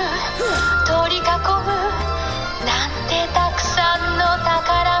中取り囲むなんてたくさんの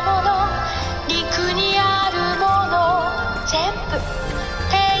宝物。陸にあるもの全部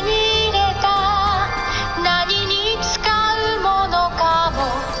手に入れた。何に使うものかも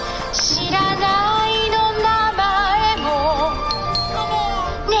知らないの名前も。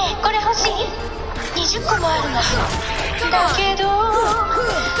ねえこれ欲しい？20個もあるの。だけど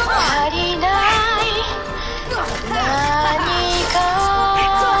足りない何か。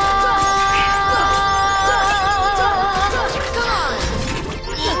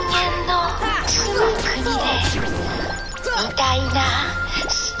人間の住む国でみたいな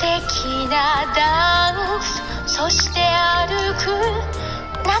素敵なダンス。そして歩く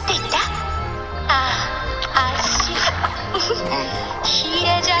なんて言った？足ひれ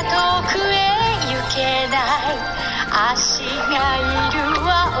じゃ遠くへ行けない。足がいるわ。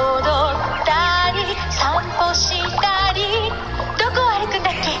踊ったり散歩したり。どこ歩くんだ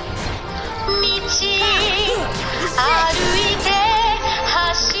っけ？道歩いて走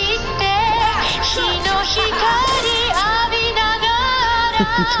って日の光浴びながら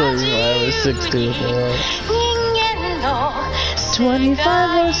人間の25 or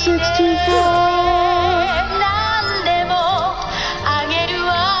 64。何でもあげるわ。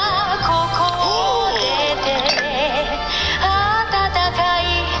ここを出て暖かい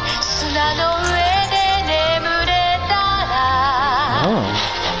砂の上で寝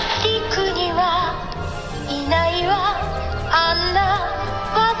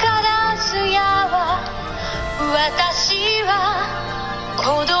私は子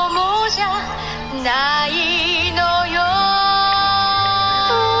供じゃないのよ。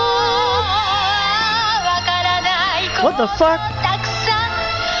わからないことたくさん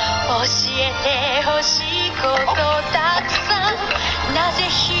教えてほしいことたくさん。なぜ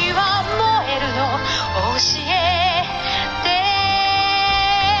火は燃えるの教えて。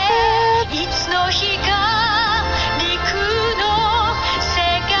いつの日か陸の世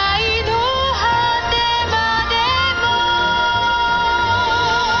界の果てまでも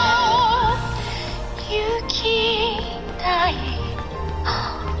行きたい。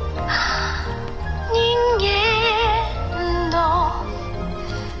人間の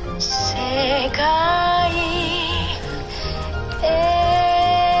世界へ。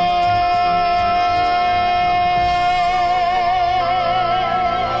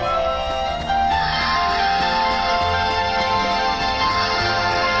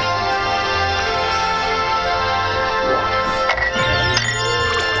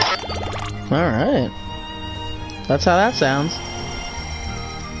Alright. That's how that sounds.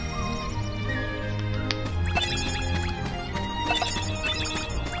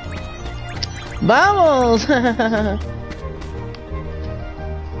 Vamos!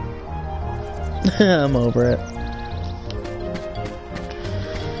 I'm over it.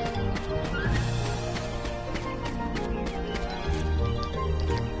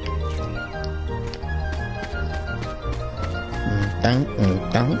 Come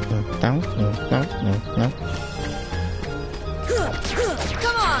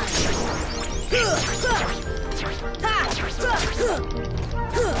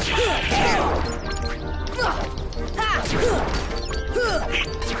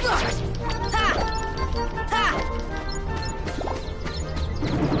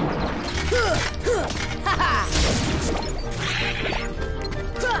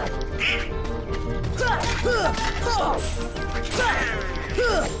on!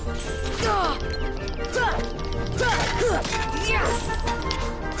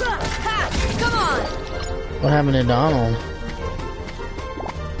 Come on! What happened to Donald?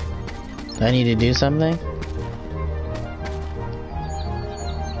 Do I need to do something?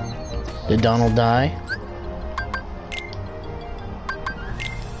 Did Donald die?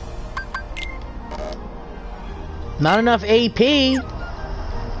 Not enough AP!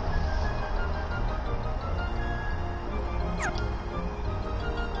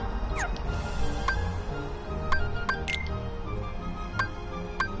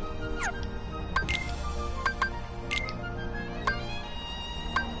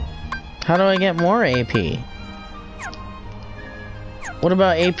 How do I get more AP? What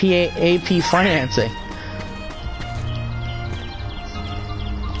about AP financing?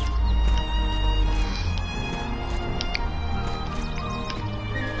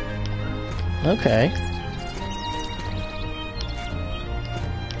 Okay.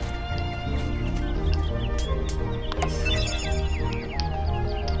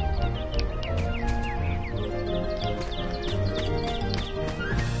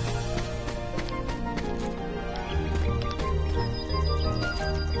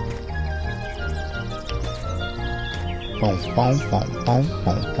 Boom, boom, boom, boom,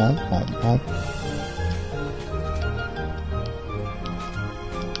 boom, boom, boom, boom.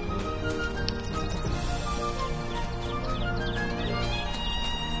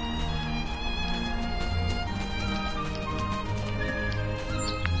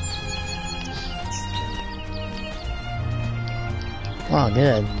 Oh,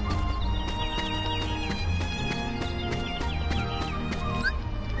 good.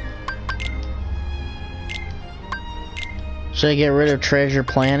 Should I get rid of Treasure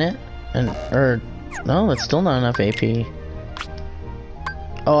Planet? No, it's still not enough AP.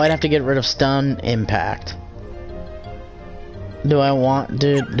 Oh, I'd have to get rid of Stun Impact. Do I want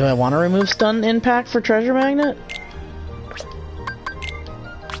to remove Stun Impact for Treasure Magnet?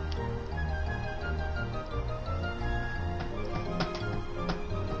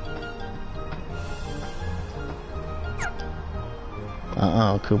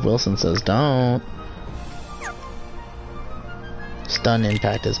 Coop Wilson says don't. Stun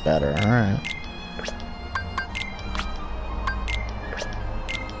Impact is better, alright.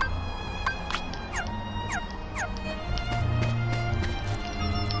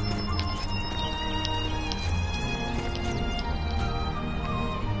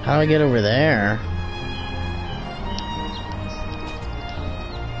 How do I get over there?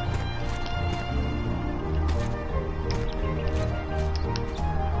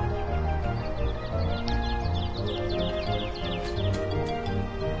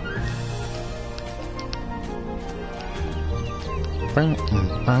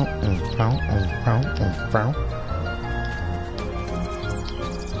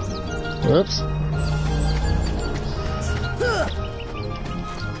 Whoops.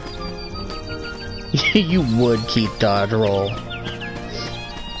 You would keep dodge roll.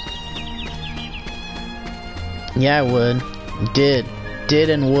 Yeah, I would. Did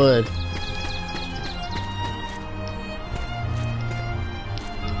and would.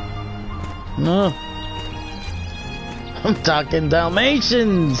 No. I'm talking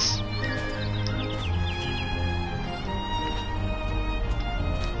Dalmatians.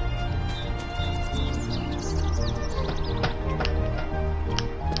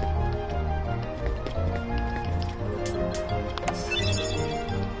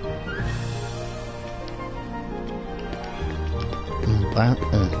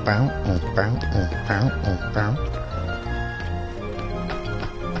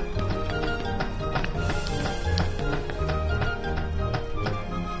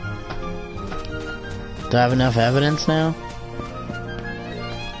 Do I have enough evidence now?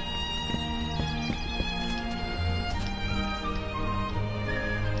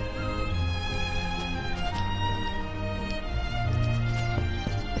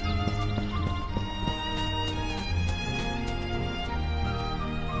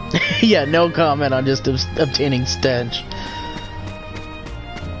 Yeah, no comment on just obtaining stench.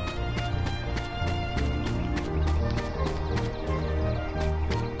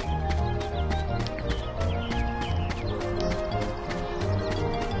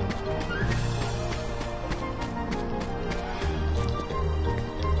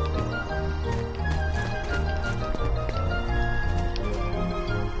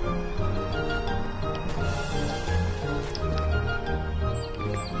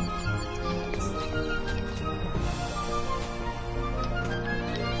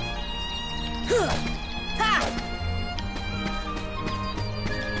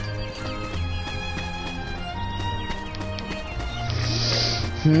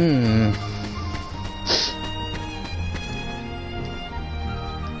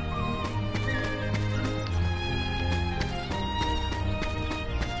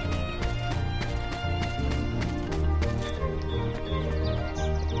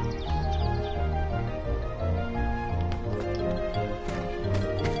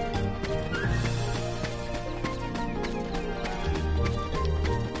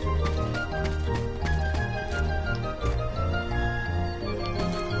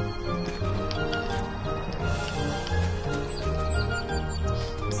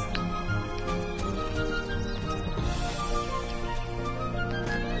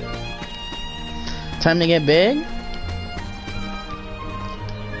 Time to get big?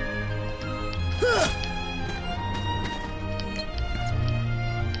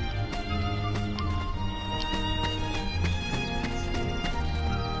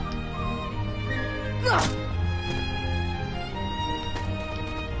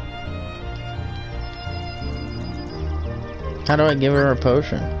 How do I give her a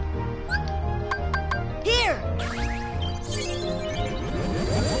potion? Here.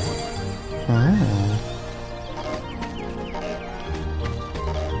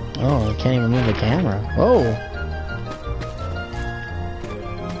 Oh, I can't even move the camera. Oh!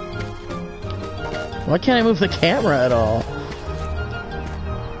 Why can't I move the camera at all?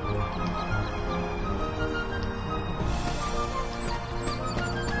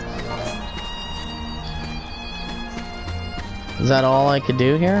 Is that all I could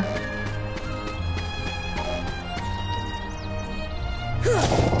do here?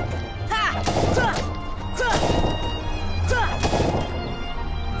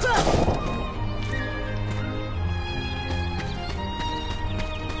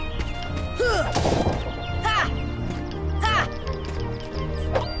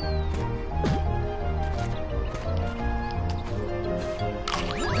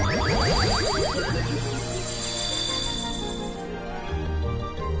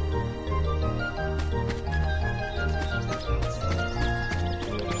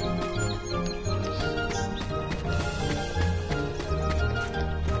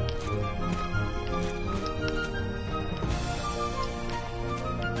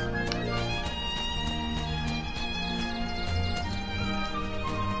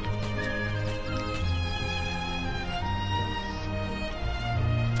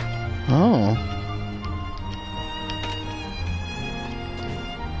 Oh.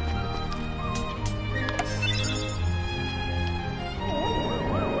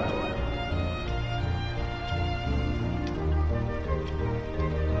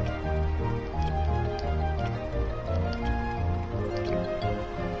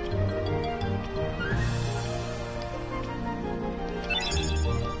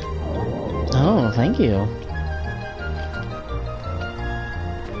 thank you.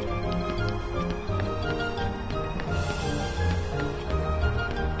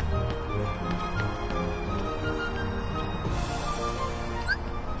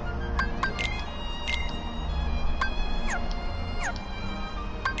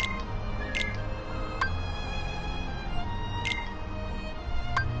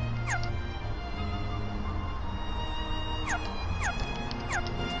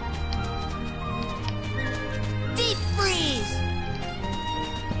 Deep freeze!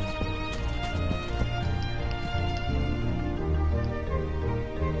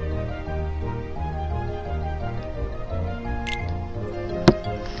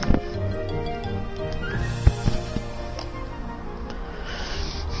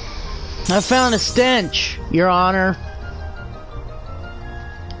 I found a stench, Your Honor.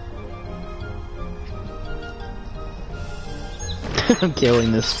 I'm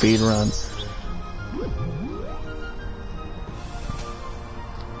killing this speed run.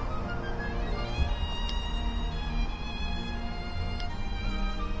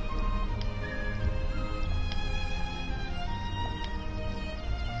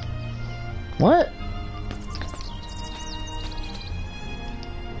 What?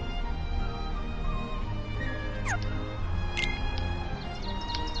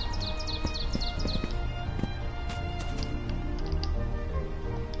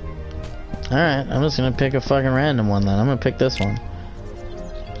 Alright, I'm just gonna pick a fucking random one then. I'm gonna pick this one.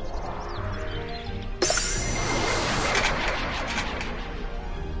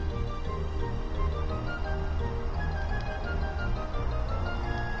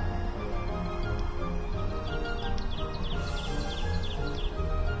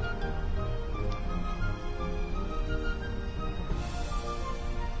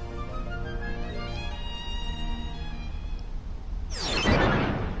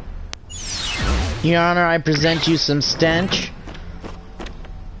 Your Honor, I present you some stench.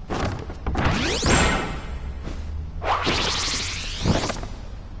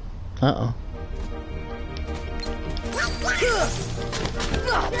 Uh-oh.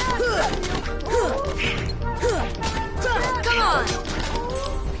 Come on!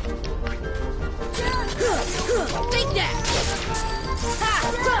 Take that! Ha!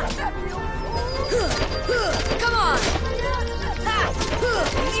 Come on! Ha!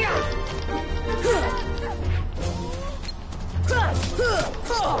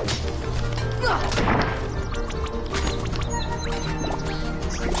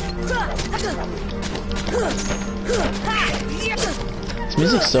 This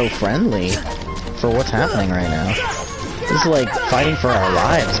music's so friendly for what's happening right now. This is like fighting for our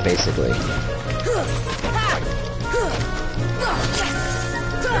lives, basically.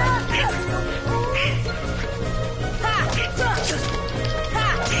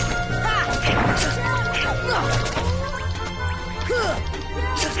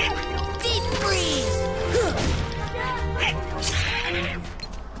 Deep freeze!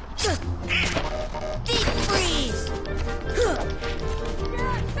 Deep freeze!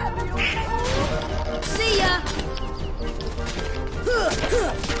 See ya!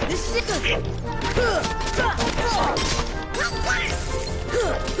 This is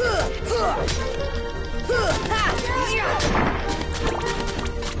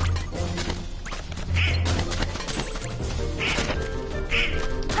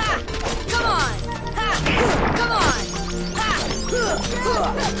Come on! Come on!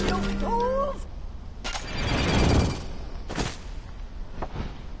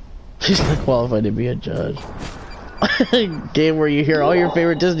 She's not qualified to be a judge. Game where you hear all your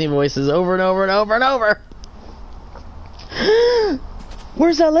favorite Disney voices over and over and over and over.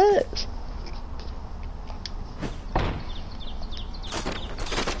 Where's that live?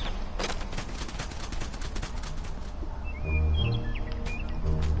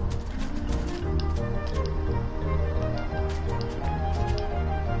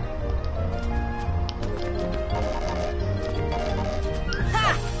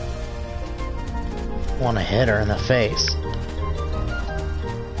 Want to hit her in the face.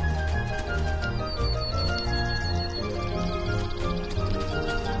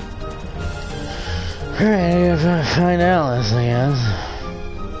 Alright, I gotta find Alice, I guess.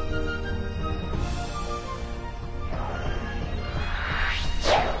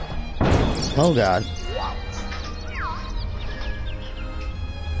 Oh god.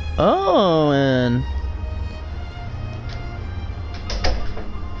 Oh, and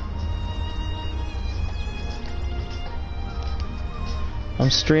I'm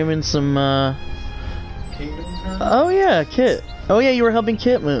streaming some, oh yeah, Kit. Oh yeah, you were helping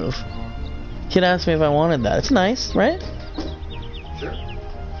Kit move. Kit asked me if I wanted that. It's nice, right? Sure.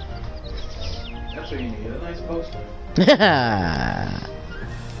 That's what you need, a nice poster.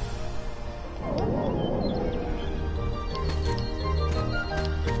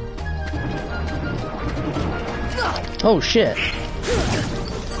 Oh shit.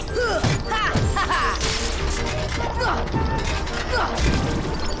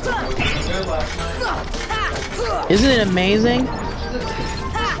 Isn't it amazing?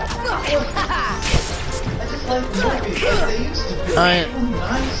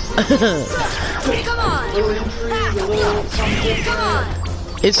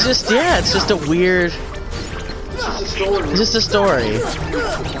 It's just, yeah, it's just a weird. It's just a story.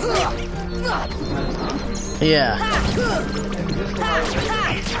 Yeah.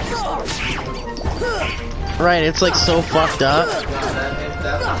 Right, it's like so fucked up.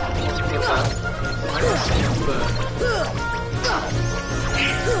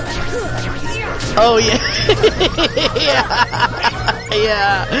 Oh yeah. Yeah.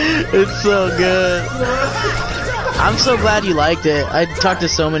 Yeah. It's so good. I'm so glad you liked it. I talked to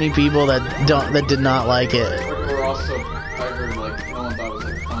so many people that did not like it. Or also, I heard like no one thought it was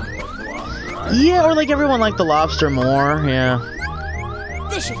like fun like the Lobster. Yeah, or like everyone liked the Lobster more. Yeah.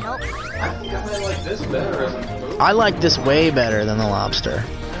 This should help. I think I might like this better as a movie. I like this way better than the Lobster.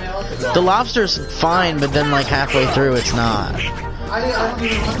 The Lobster's fine, but then like halfway through, it's not. I don't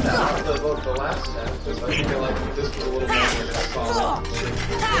even like that. The last half, because I feel like this was a little more like a solid.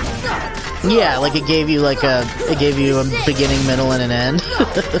 Yeah, like it gave you a beginning, middle, and an end.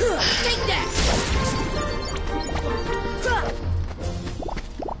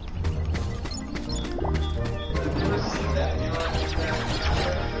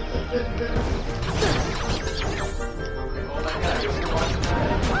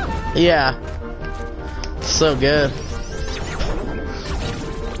 Yeah. So good.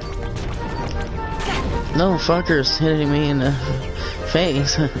 No fuckers hitting me in the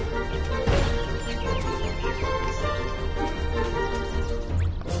face.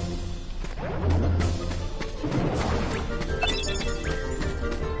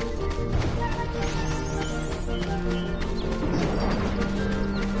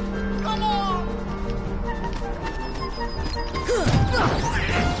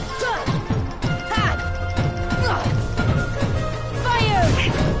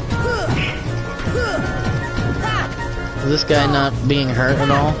 Is this guy not being hurt at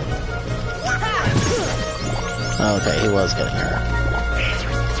all? Oh, okay, he was getting hurt.